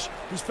face.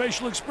 His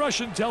facial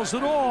expression tells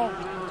it all.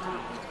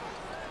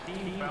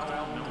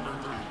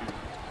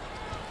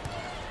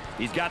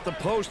 He's got the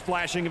post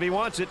flashing if he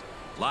wants it.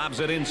 Lobs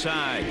it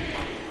inside.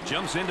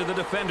 Jumps into the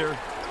defender.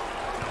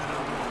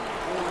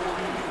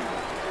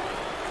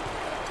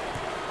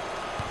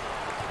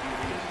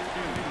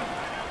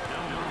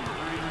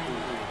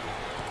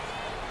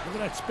 Look at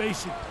that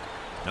spacing.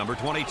 Number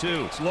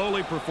 22.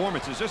 Slowly,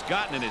 performance has just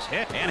gotten in his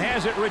head and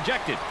has it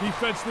rejected.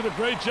 Defense did a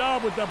great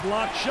job with that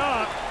blocked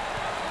shot.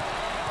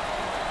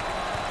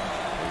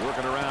 They're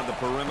working around the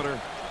perimeter.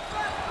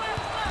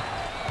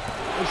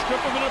 They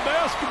strip him in a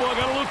basketball.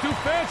 Got a little too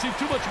fancy.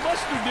 Too much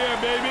mustard there,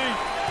 baby.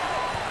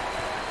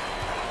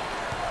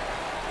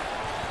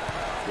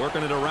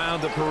 Working it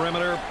around the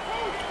perimeter.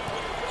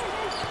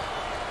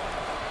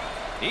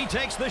 He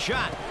takes the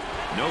shot.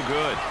 No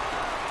good.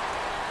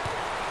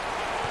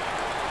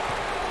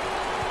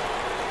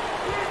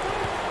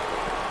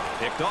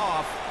 Picked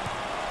off.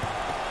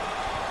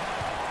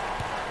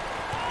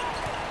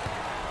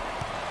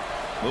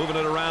 Moving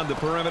it around the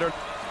perimeter.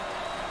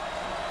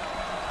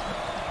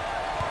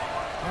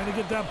 Trying to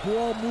get that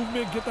ball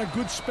movement, get that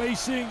good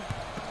spacing.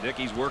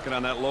 Dickey's working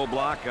on that low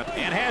block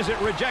and has it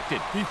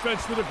rejected.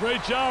 Defense did a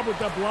great job with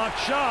that blocked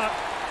shot.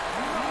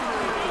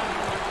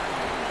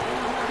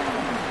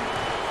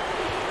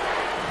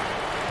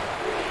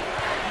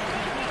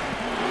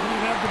 He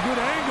didn't have the good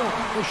angle.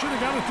 They should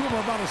have got it to him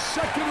about a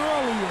second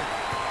earlier.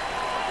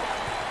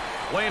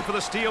 Playing for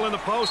the steal in the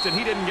post, and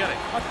he didn't get it.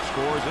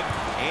 Scores it,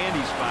 and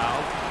he's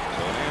fouled.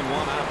 So an and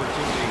one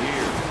opportunity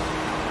here.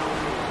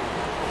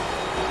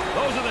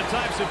 Those are the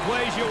types of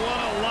plays you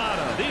want a lot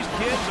of. These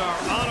kids are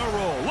on a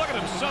roll. Look at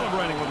them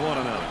celebrating with one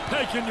another.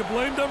 Hey, can you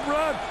blame them,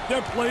 Brad?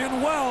 They're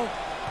playing well.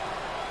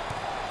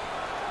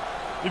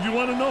 If you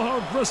want to know how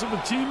aggressive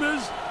a team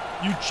is,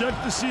 you check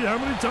to see how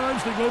many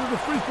times they go to the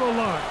free throw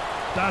line.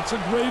 That's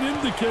a great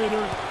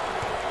indicator.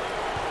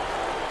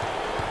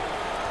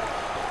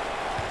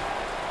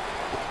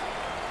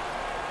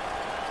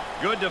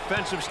 Good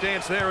defensive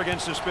stance there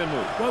against the spin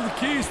move. Well, the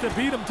key is to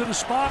beat him to the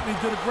spot, and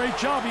he did a great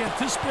job. He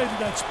anticipated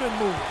that spin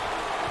move.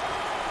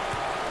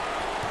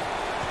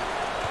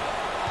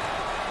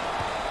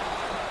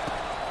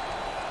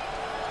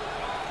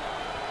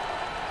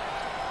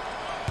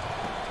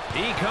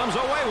 He comes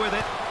away with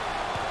it.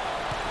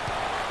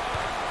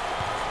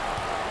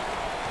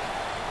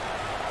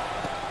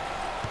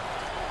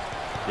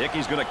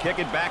 Dickey's going to kick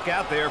it back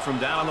out there from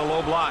down on the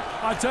low block.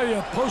 I tell you,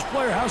 a post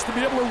player has to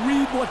be able to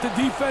read what the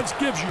defense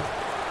gives you.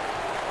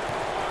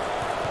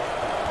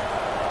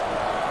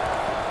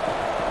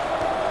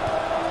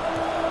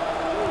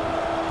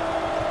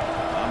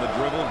 On the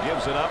dribble,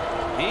 gives it up.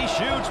 He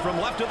shoots from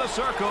left of the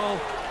circle.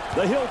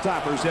 The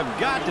Hilltoppers have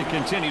got to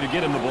continue to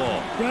get him the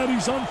ball.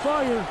 Brady's on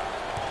fire.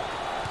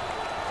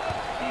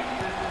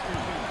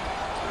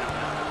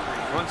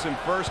 Fronts him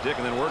first, Dick,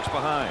 and then works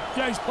behind.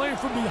 Yeah, he's playing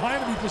from behind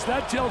him because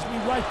that tells me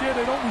right there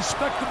they don't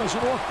respect him as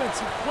an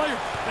offensive player.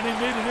 And they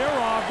made an error,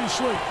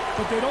 obviously,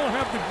 but they don't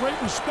have the great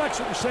respect.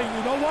 So they're saying,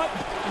 you know what?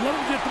 Let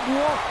him get the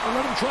ball and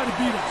let him try to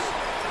beat us.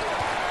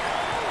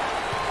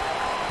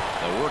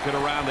 They'll work it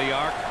around the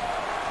arc.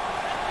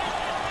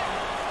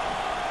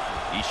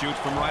 He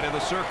shoots from right of the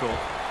circle.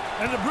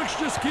 And the bricks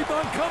just keep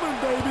on coming,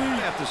 baby.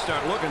 You have to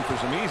start looking for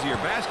some easier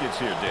baskets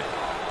here, Dick.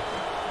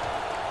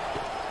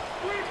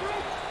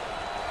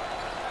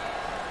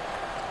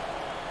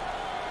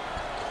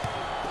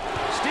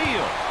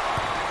 Steal.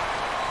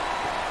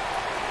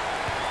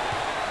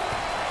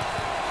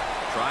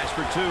 Tries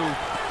for two.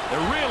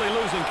 They're really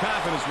losing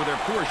confidence with their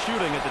poor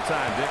shooting at the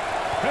time, Dick.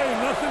 Hey,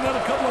 nothing that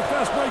a couple of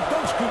fast break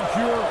dunks can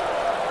cure.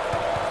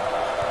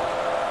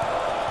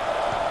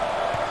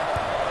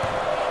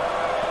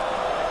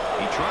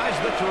 Tries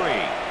the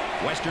three.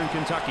 Western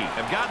Kentucky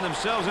have gotten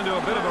themselves into a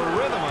bit of a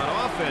rhythm on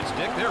offense,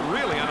 Dick. They're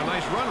really on a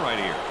nice run right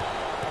here.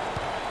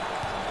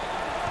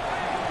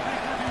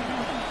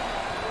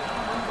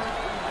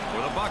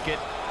 For the bucket.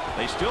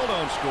 They still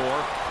don't score.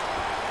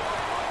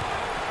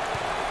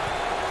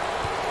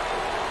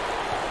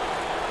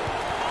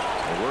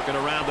 They're working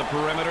around the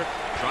perimeter.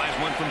 Tries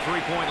one from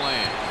three-point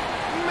land.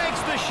 Makes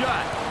the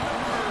shot.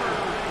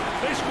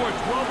 They scored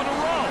 12 in a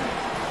row.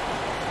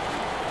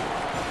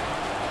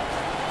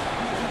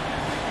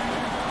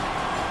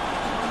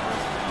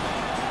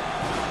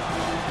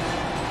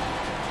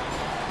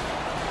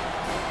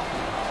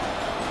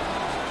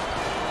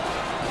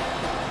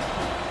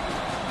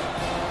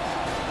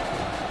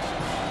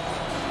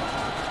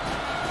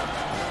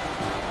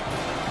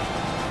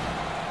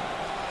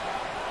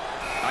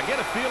 I get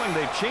a feeling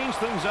they've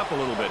changed things up a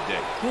little bit,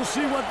 Dick. We'll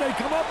see what they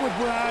come up with,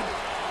 Brad.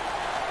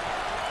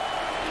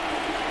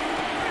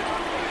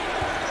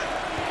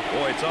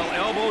 Boy, it's all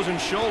elbows and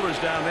shoulders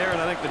down there,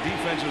 and I think the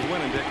defense is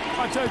winning, Dick.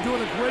 I tell you,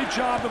 doing a great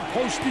job of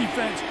post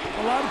defense.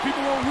 A lot of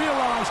people don't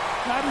realize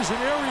that is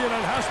an area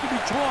that has to be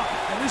taught,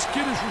 and this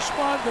kid has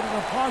responded in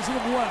a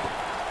positive way.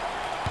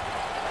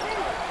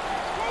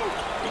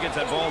 He gets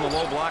that ball in the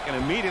low block and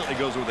immediately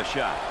goes with a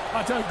shot.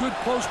 I tell you, good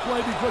post play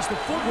because the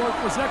footwork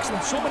was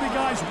excellent. So many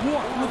guys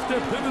walk with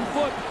their pivot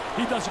foot.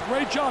 He does a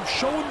great job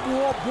showing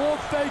ball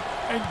fake,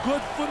 and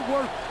good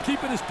footwork,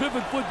 keeping his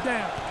pivot foot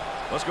down.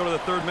 Let's go to the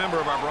third member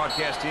of our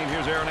broadcast team.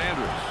 Here's Aaron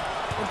Andrews.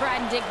 Well,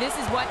 Brad and Dick, this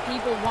is what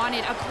people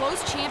wanted, a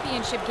close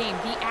championship game.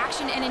 The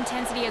action and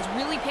intensity has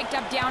really picked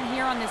up down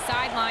here on the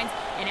sidelines,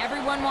 and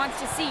everyone wants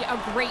to see a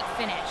great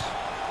finish.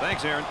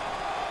 Thanks, Aaron.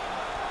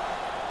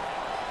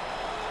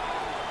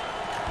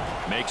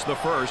 Makes the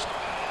first.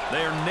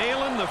 They're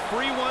nailing the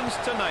free ones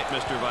tonight,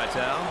 Mr.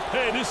 Vitale.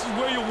 Hey, this is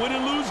where you win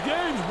and lose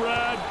games,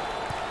 Brad.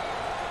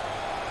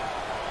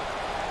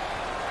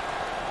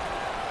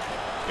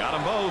 Got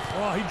them both.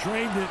 Oh, he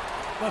drained it.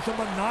 Nothing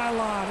but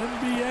nylon,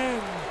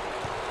 NBN.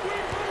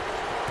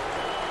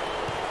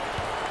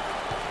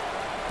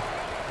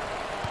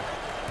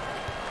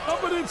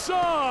 Up and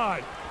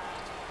inside.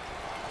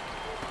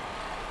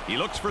 He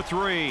looks for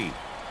three.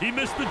 He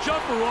missed the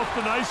jumper off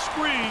the nice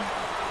screen.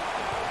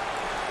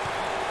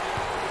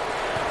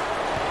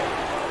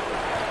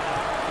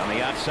 On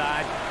the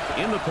outside,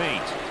 in the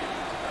paint.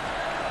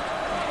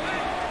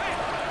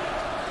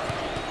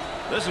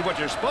 This is what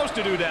you're supposed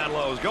to do down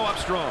low, is go up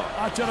strong.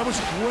 I tell you, that was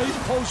a great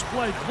post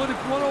play. Clinic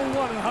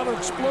 101 and how to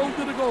explode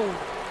to the goal.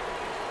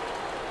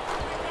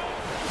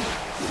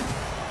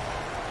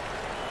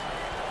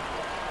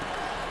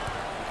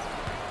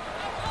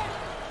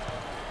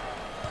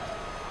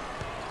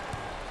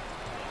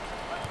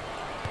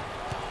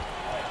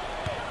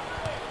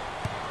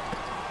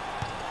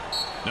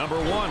 Number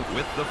one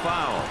with the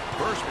foul.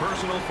 First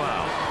personal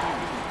foul.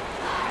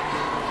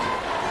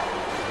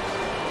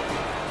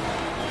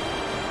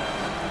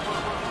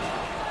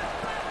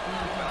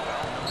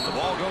 The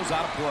ball goes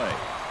out of play.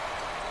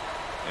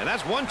 And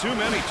that's one too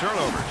many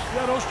turnovers.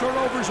 Yeah, those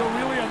turnovers are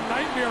really a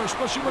nightmare,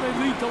 especially when they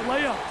lead to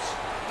layups.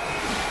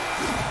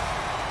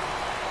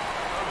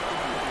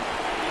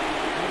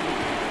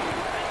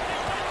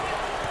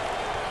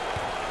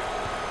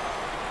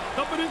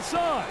 Up and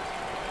inside.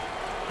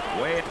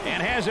 Wade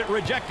and has it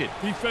rejected.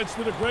 Defense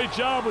did a great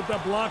job with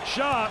that blocked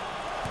shot.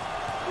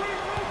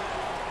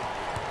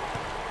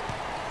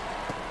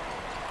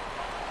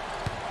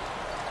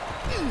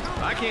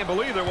 I can't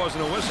believe there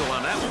wasn't a whistle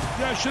on that one.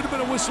 Yeah, should have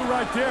been a whistle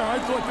right there. I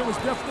thought there was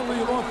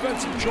definitely an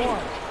offensive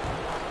charge.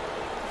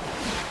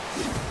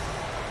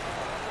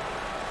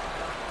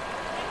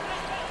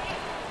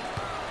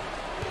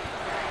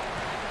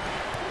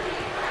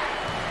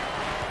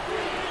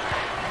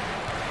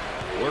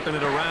 Working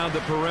it around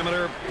the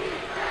perimeter.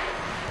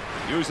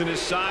 Using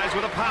his size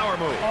with a power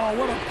move. Oh,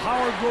 what a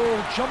power goal.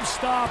 Jump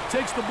stop.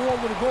 Takes the ball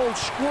to the goal.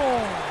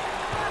 Strong.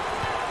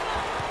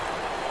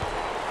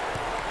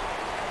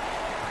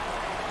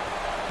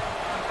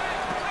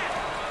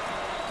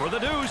 For the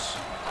deuce.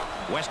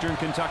 Western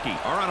Kentucky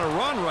are on a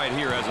run right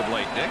here as of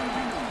late, Dick.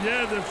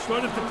 Yeah, they've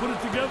started to put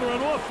it together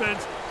on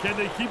offense. Can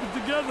they keep it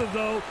together,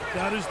 though?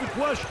 That is the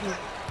question.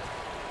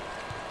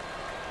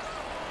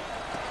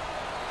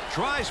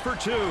 Tries for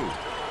two.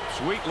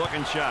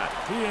 Sweet-looking shot.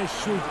 He is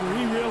super.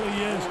 He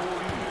really is.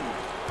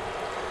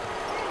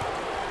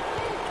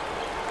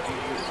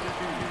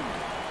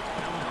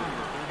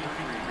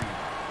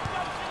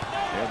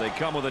 There they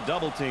come with a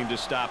double team to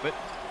stop it.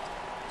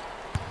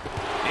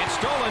 It's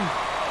stolen.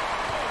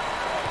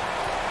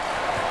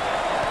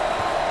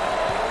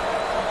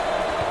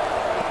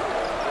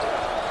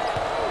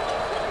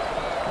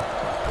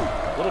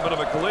 A little bit of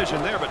a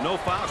collision there, but no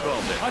foul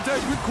called there. I tell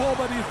you, good call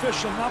by the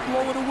official. Not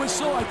blowing a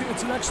whistle. I think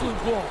it's an excellent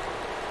call.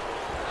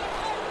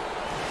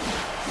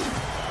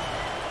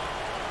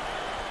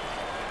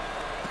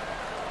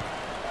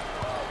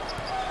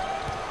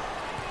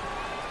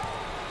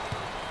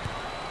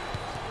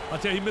 I'll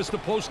tell you, he missed the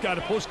post guy.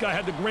 The post guy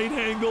had the great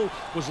angle,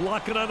 was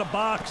locking on the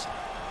box.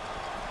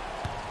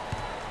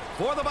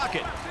 For the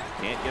bucket.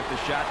 Can't get the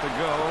shot to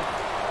go.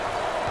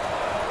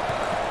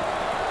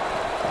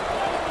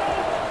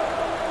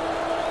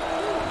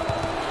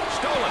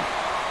 Stolen.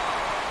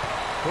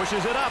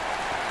 Pushes it up.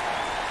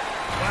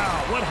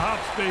 Wow, what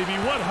hops, baby,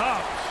 what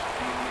hops.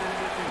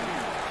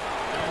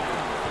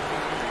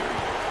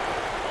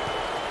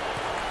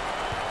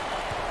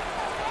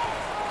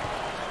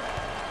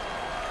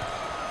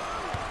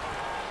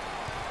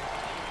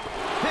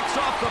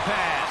 The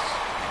pass.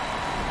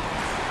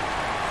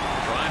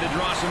 Trying to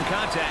draw some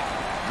contact.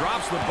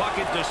 Drops the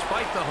bucket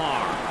despite the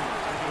harm.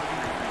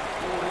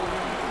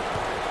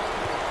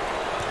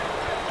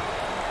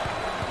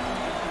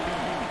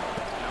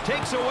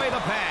 Takes away the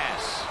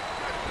pass.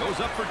 Goes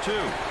up for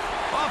two.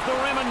 Off the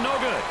rim and no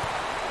good.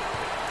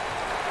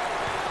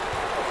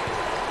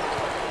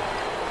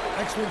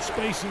 Excellent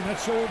spacing.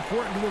 That's so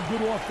important to a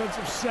good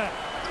offensive set.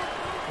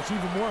 It's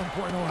even more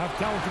important to have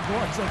talented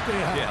guards like they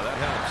have. Yeah, that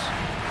helps.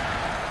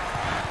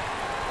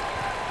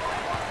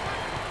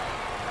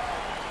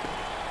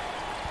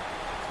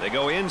 They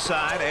go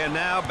inside and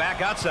now back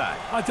outside.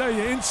 I tell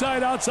you,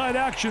 inside-outside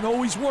action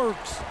always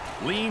works.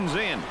 Leans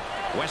in.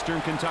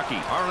 Western Kentucky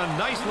are on a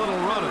nice little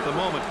run at the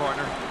moment,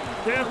 partner.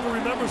 They have to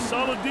remember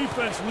solid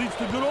defense leads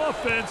to good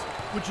offense,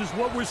 which is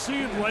what we're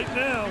seeing right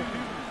now.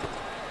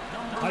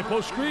 High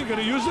post screen, going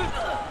to use it?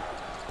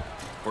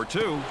 For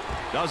two.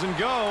 Doesn't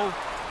go.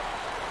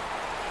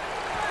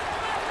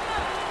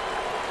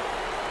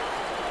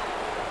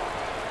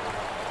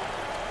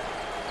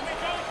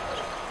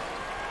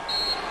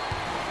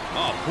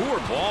 Oh, poor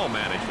ball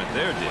management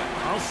there, Dick.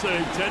 I'll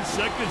say 10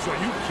 seconds. Are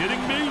you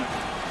kidding me?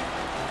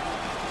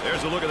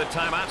 There's a look at the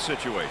timeout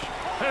situation.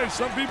 Hey,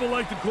 some people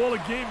like to call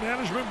it game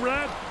management,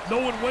 Brad.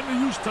 Knowing when to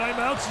use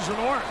timeouts is an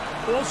art.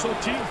 Also,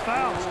 team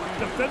fouls.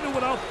 Defending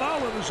without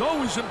fouling is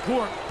always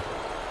important.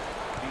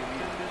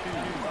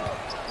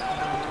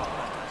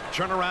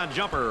 Turnaround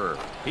jumper.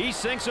 He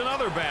sinks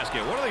another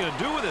basket. What are they going to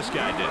do with this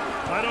guy, Dick?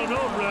 I don't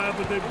know, Brad,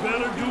 but they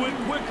better do it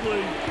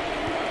quickly.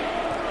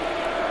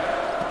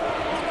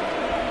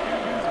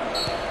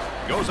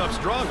 Goes up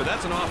strong, but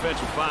that's an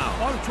offensive foul.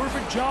 Oh, a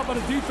terrific job on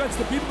the defense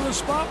to beat him in the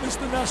spot,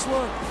 Mr.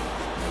 Nessler.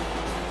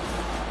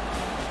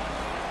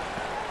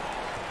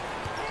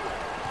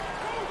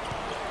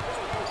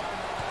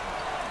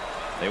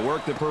 They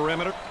work the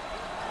perimeter.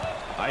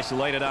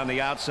 Isolated on the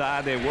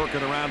outside. They work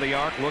it around the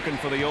arc, looking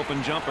for the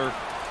open jumper.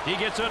 He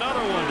gets another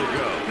one to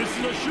go. This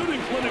is a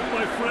shooting clinic,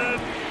 my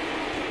friend.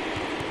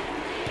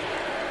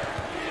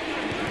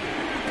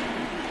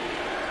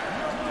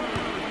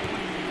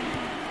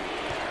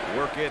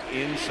 Work it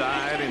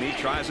inside, and he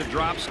tries a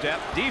drop step.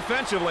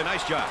 Defensively,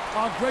 nice job.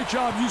 Oh, great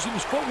job using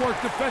his footwork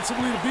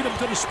defensively to beat him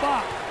to the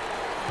spot.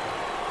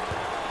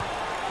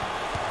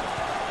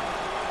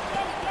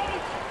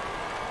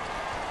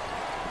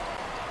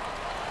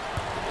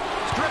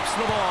 Strips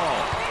the ball.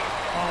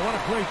 Oh, what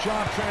a great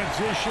job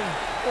transition.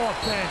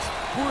 Offense.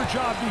 Poor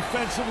job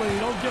defensively.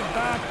 Don't get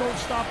back. Don't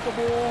stop the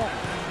ball.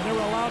 And they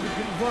were allowed to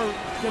convert.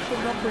 Get the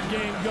number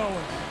game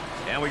going.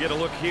 And we get a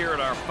look here at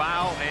our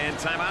foul and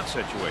timeout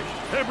situation.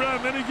 Hey,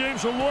 Brad, many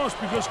games are lost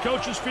because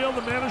coaches fail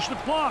to manage the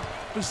clock.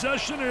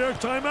 Possession or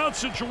timeout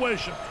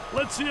situation.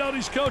 Let's see how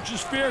these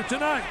coaches fare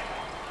tonight.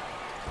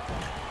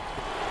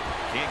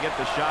 Can't get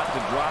the shot to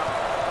drop.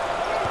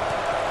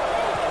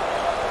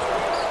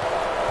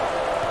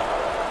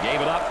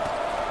 Gave it up.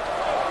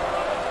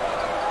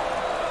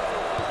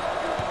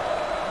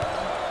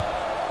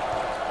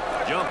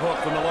 Jump hook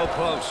from the low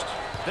post.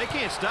 They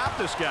can't stop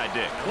this guy,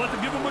 Dick. Want to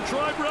give him a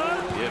try,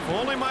 Brad? If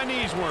only my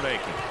knees weren't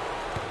aching.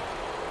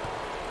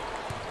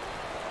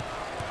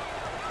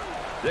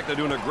 Dick, they're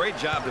doing a great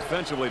job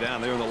defensively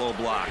down there in the low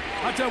block.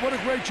 I tell you, what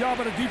a great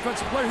job on a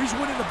defensive player. He's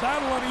winning the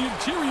battle on the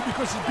interior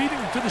because he's beating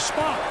him to the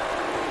spot.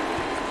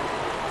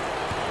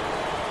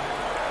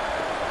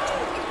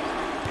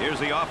 Here's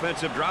the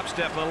offensive drop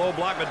step in the low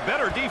block, but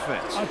better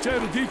defense. I tell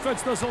you, the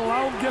defense doesn't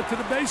allow him to get to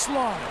the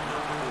baseline.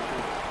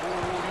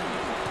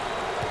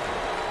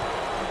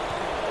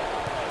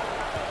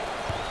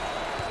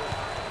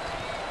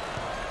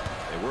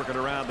 Working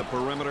around the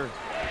perimeter.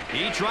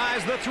 He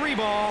tries the three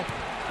ball.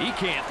 He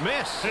can't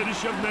miss. Hey,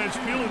 this young man's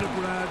feeling it,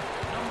 Brad.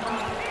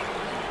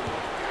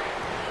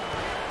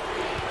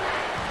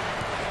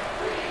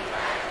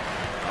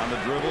 On the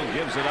dribble,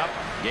 gives it up.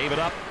 Gave it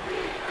up.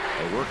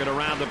 They work it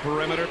around the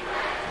perimeter.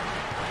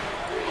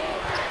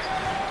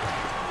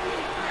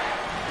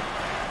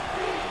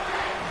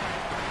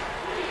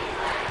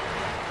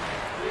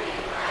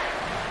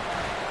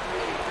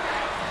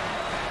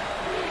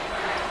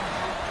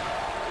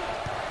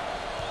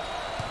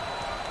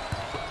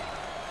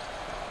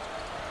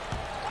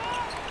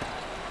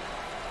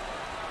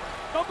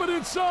 Up and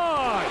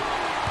inside.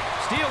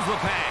 Steals the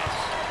pass.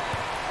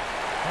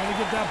 Trying to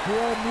get that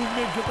ball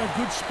movement, get that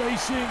good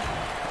spacing.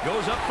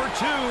 Goes up for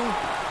two.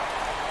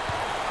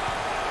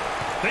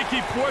 They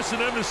keep forcing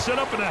them to set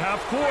up in the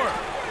half court.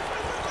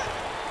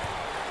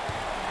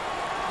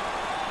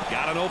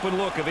 Got an open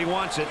look if he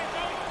wants it.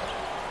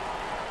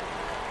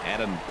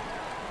 And a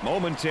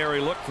momentary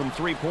look from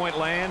three-point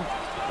land.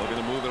 Looking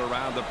to move it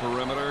around the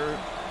perimeter.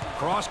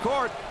 Cross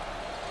court.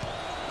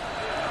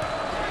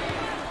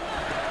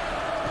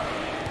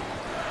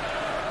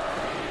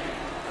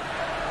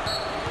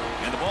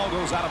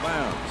 Goes out of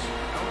bounds.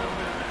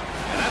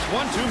 And that's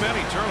one too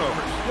many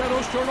turnovers. Yeah,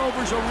 those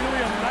turnovers are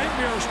really a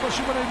nightmare,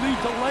 especially when they lead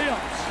to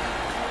layups.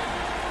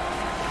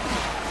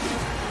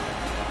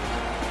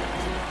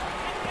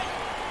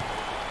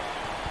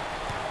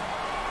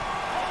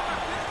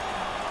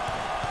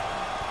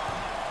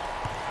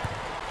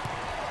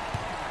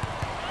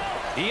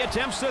 He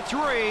attempts the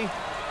three.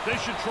 They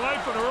should try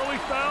for an early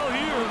foul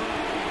here.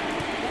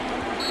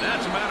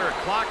 That's a matter of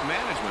clock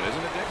management,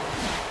 isn't it, Dick?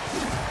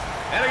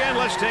 And again,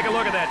 let's take a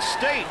look at that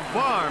State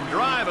Farm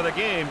drive of the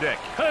game, Dick.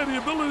 Hey, the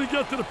ability to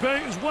get to the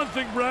paint is one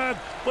thing, Brad,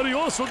 but he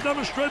also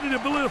demonstrated the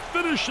ability to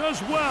finish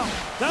as well.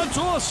 That's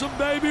awesome,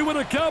 baby, with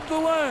a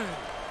capital A.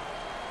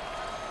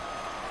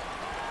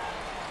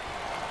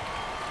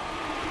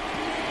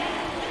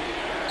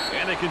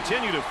 And they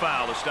continue to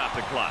foul to stop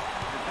the clock.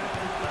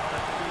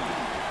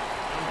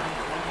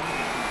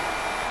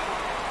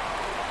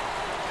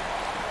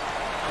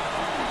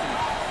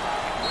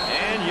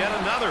 And yet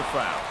another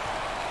foul.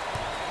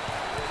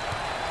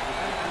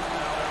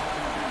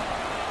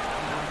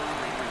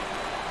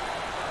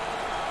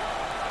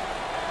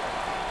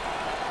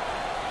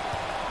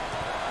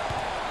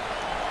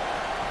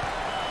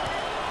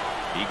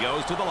 He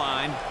goes to the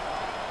line.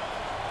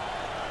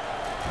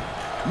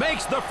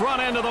 Makes the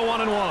front end of the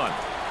 1-and-1.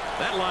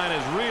 That line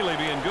is really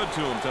being good to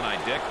him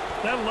tonight, Dick.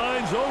 That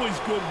line's always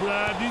good,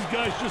 Brad. These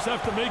guys just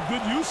have to make good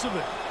use of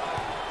it.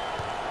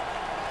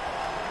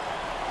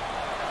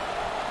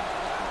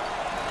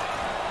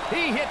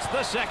 He hits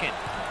the second.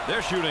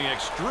 They're shooting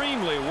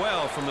extremely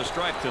well from the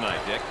stripe tonight,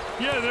 Dick.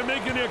 Yeah, they're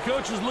making their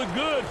coaches look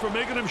good for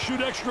making them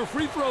shoot extra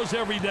free throws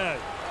every day.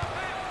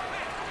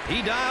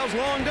 He dials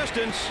long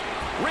distance.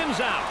 Rims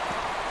out.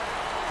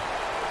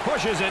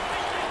 Pushes it.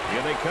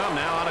 Here they come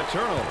now on a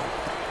turnover.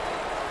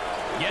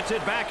 Gets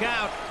it back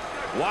out.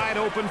 Wide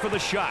open for the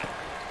shot.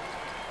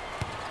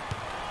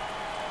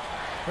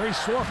 Very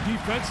soft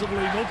defensively.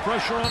 No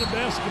pressure on the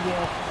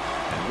basketball.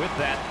 And with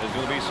that, there's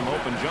going to be some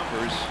open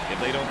jumpers if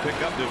they don't pick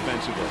up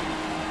defensively.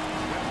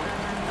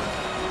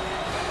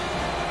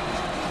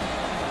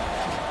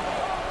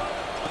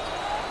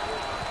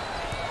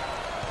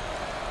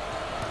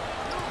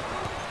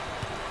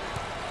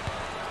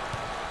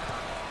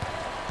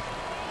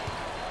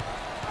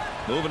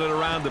 Moving it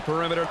around the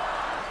perimeter.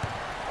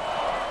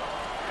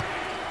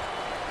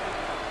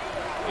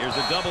 Here's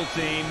a double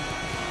team.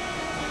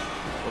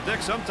 Well,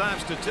 Dick,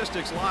 sometimes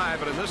statistics lie,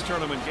 but in this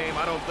tournament game,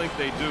 I don't think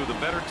they do. The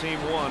better team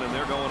won, and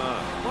they're going on.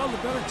 Well, the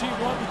better team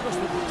won because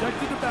they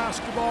protected the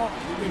basketball.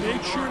 They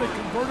made sure they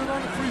converted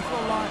on the free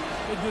throw line.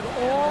 They did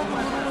all the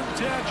little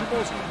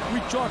intangibles we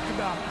talked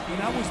about, and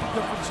that was the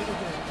difference in the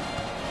game.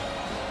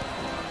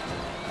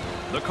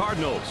 The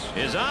Cardinals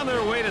is on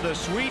their way to the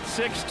Sweet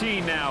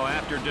 16 now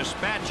after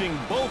dispatching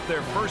both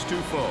their first two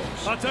foes.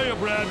 I'll tell you,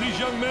 Brad, these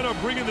young men are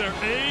bringing their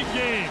A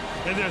game,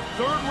 and their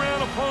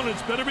third-round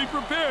opponents better be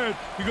prepared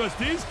because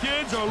these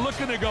kids are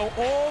looking to go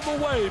all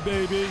the way,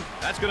 baby.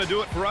 That's going to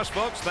do it for us,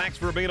 folks. Thanks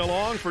for being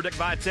along. For Dick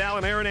Vitale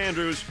and Aaron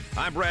Andrews,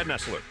 I'm Brad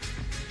Nessler.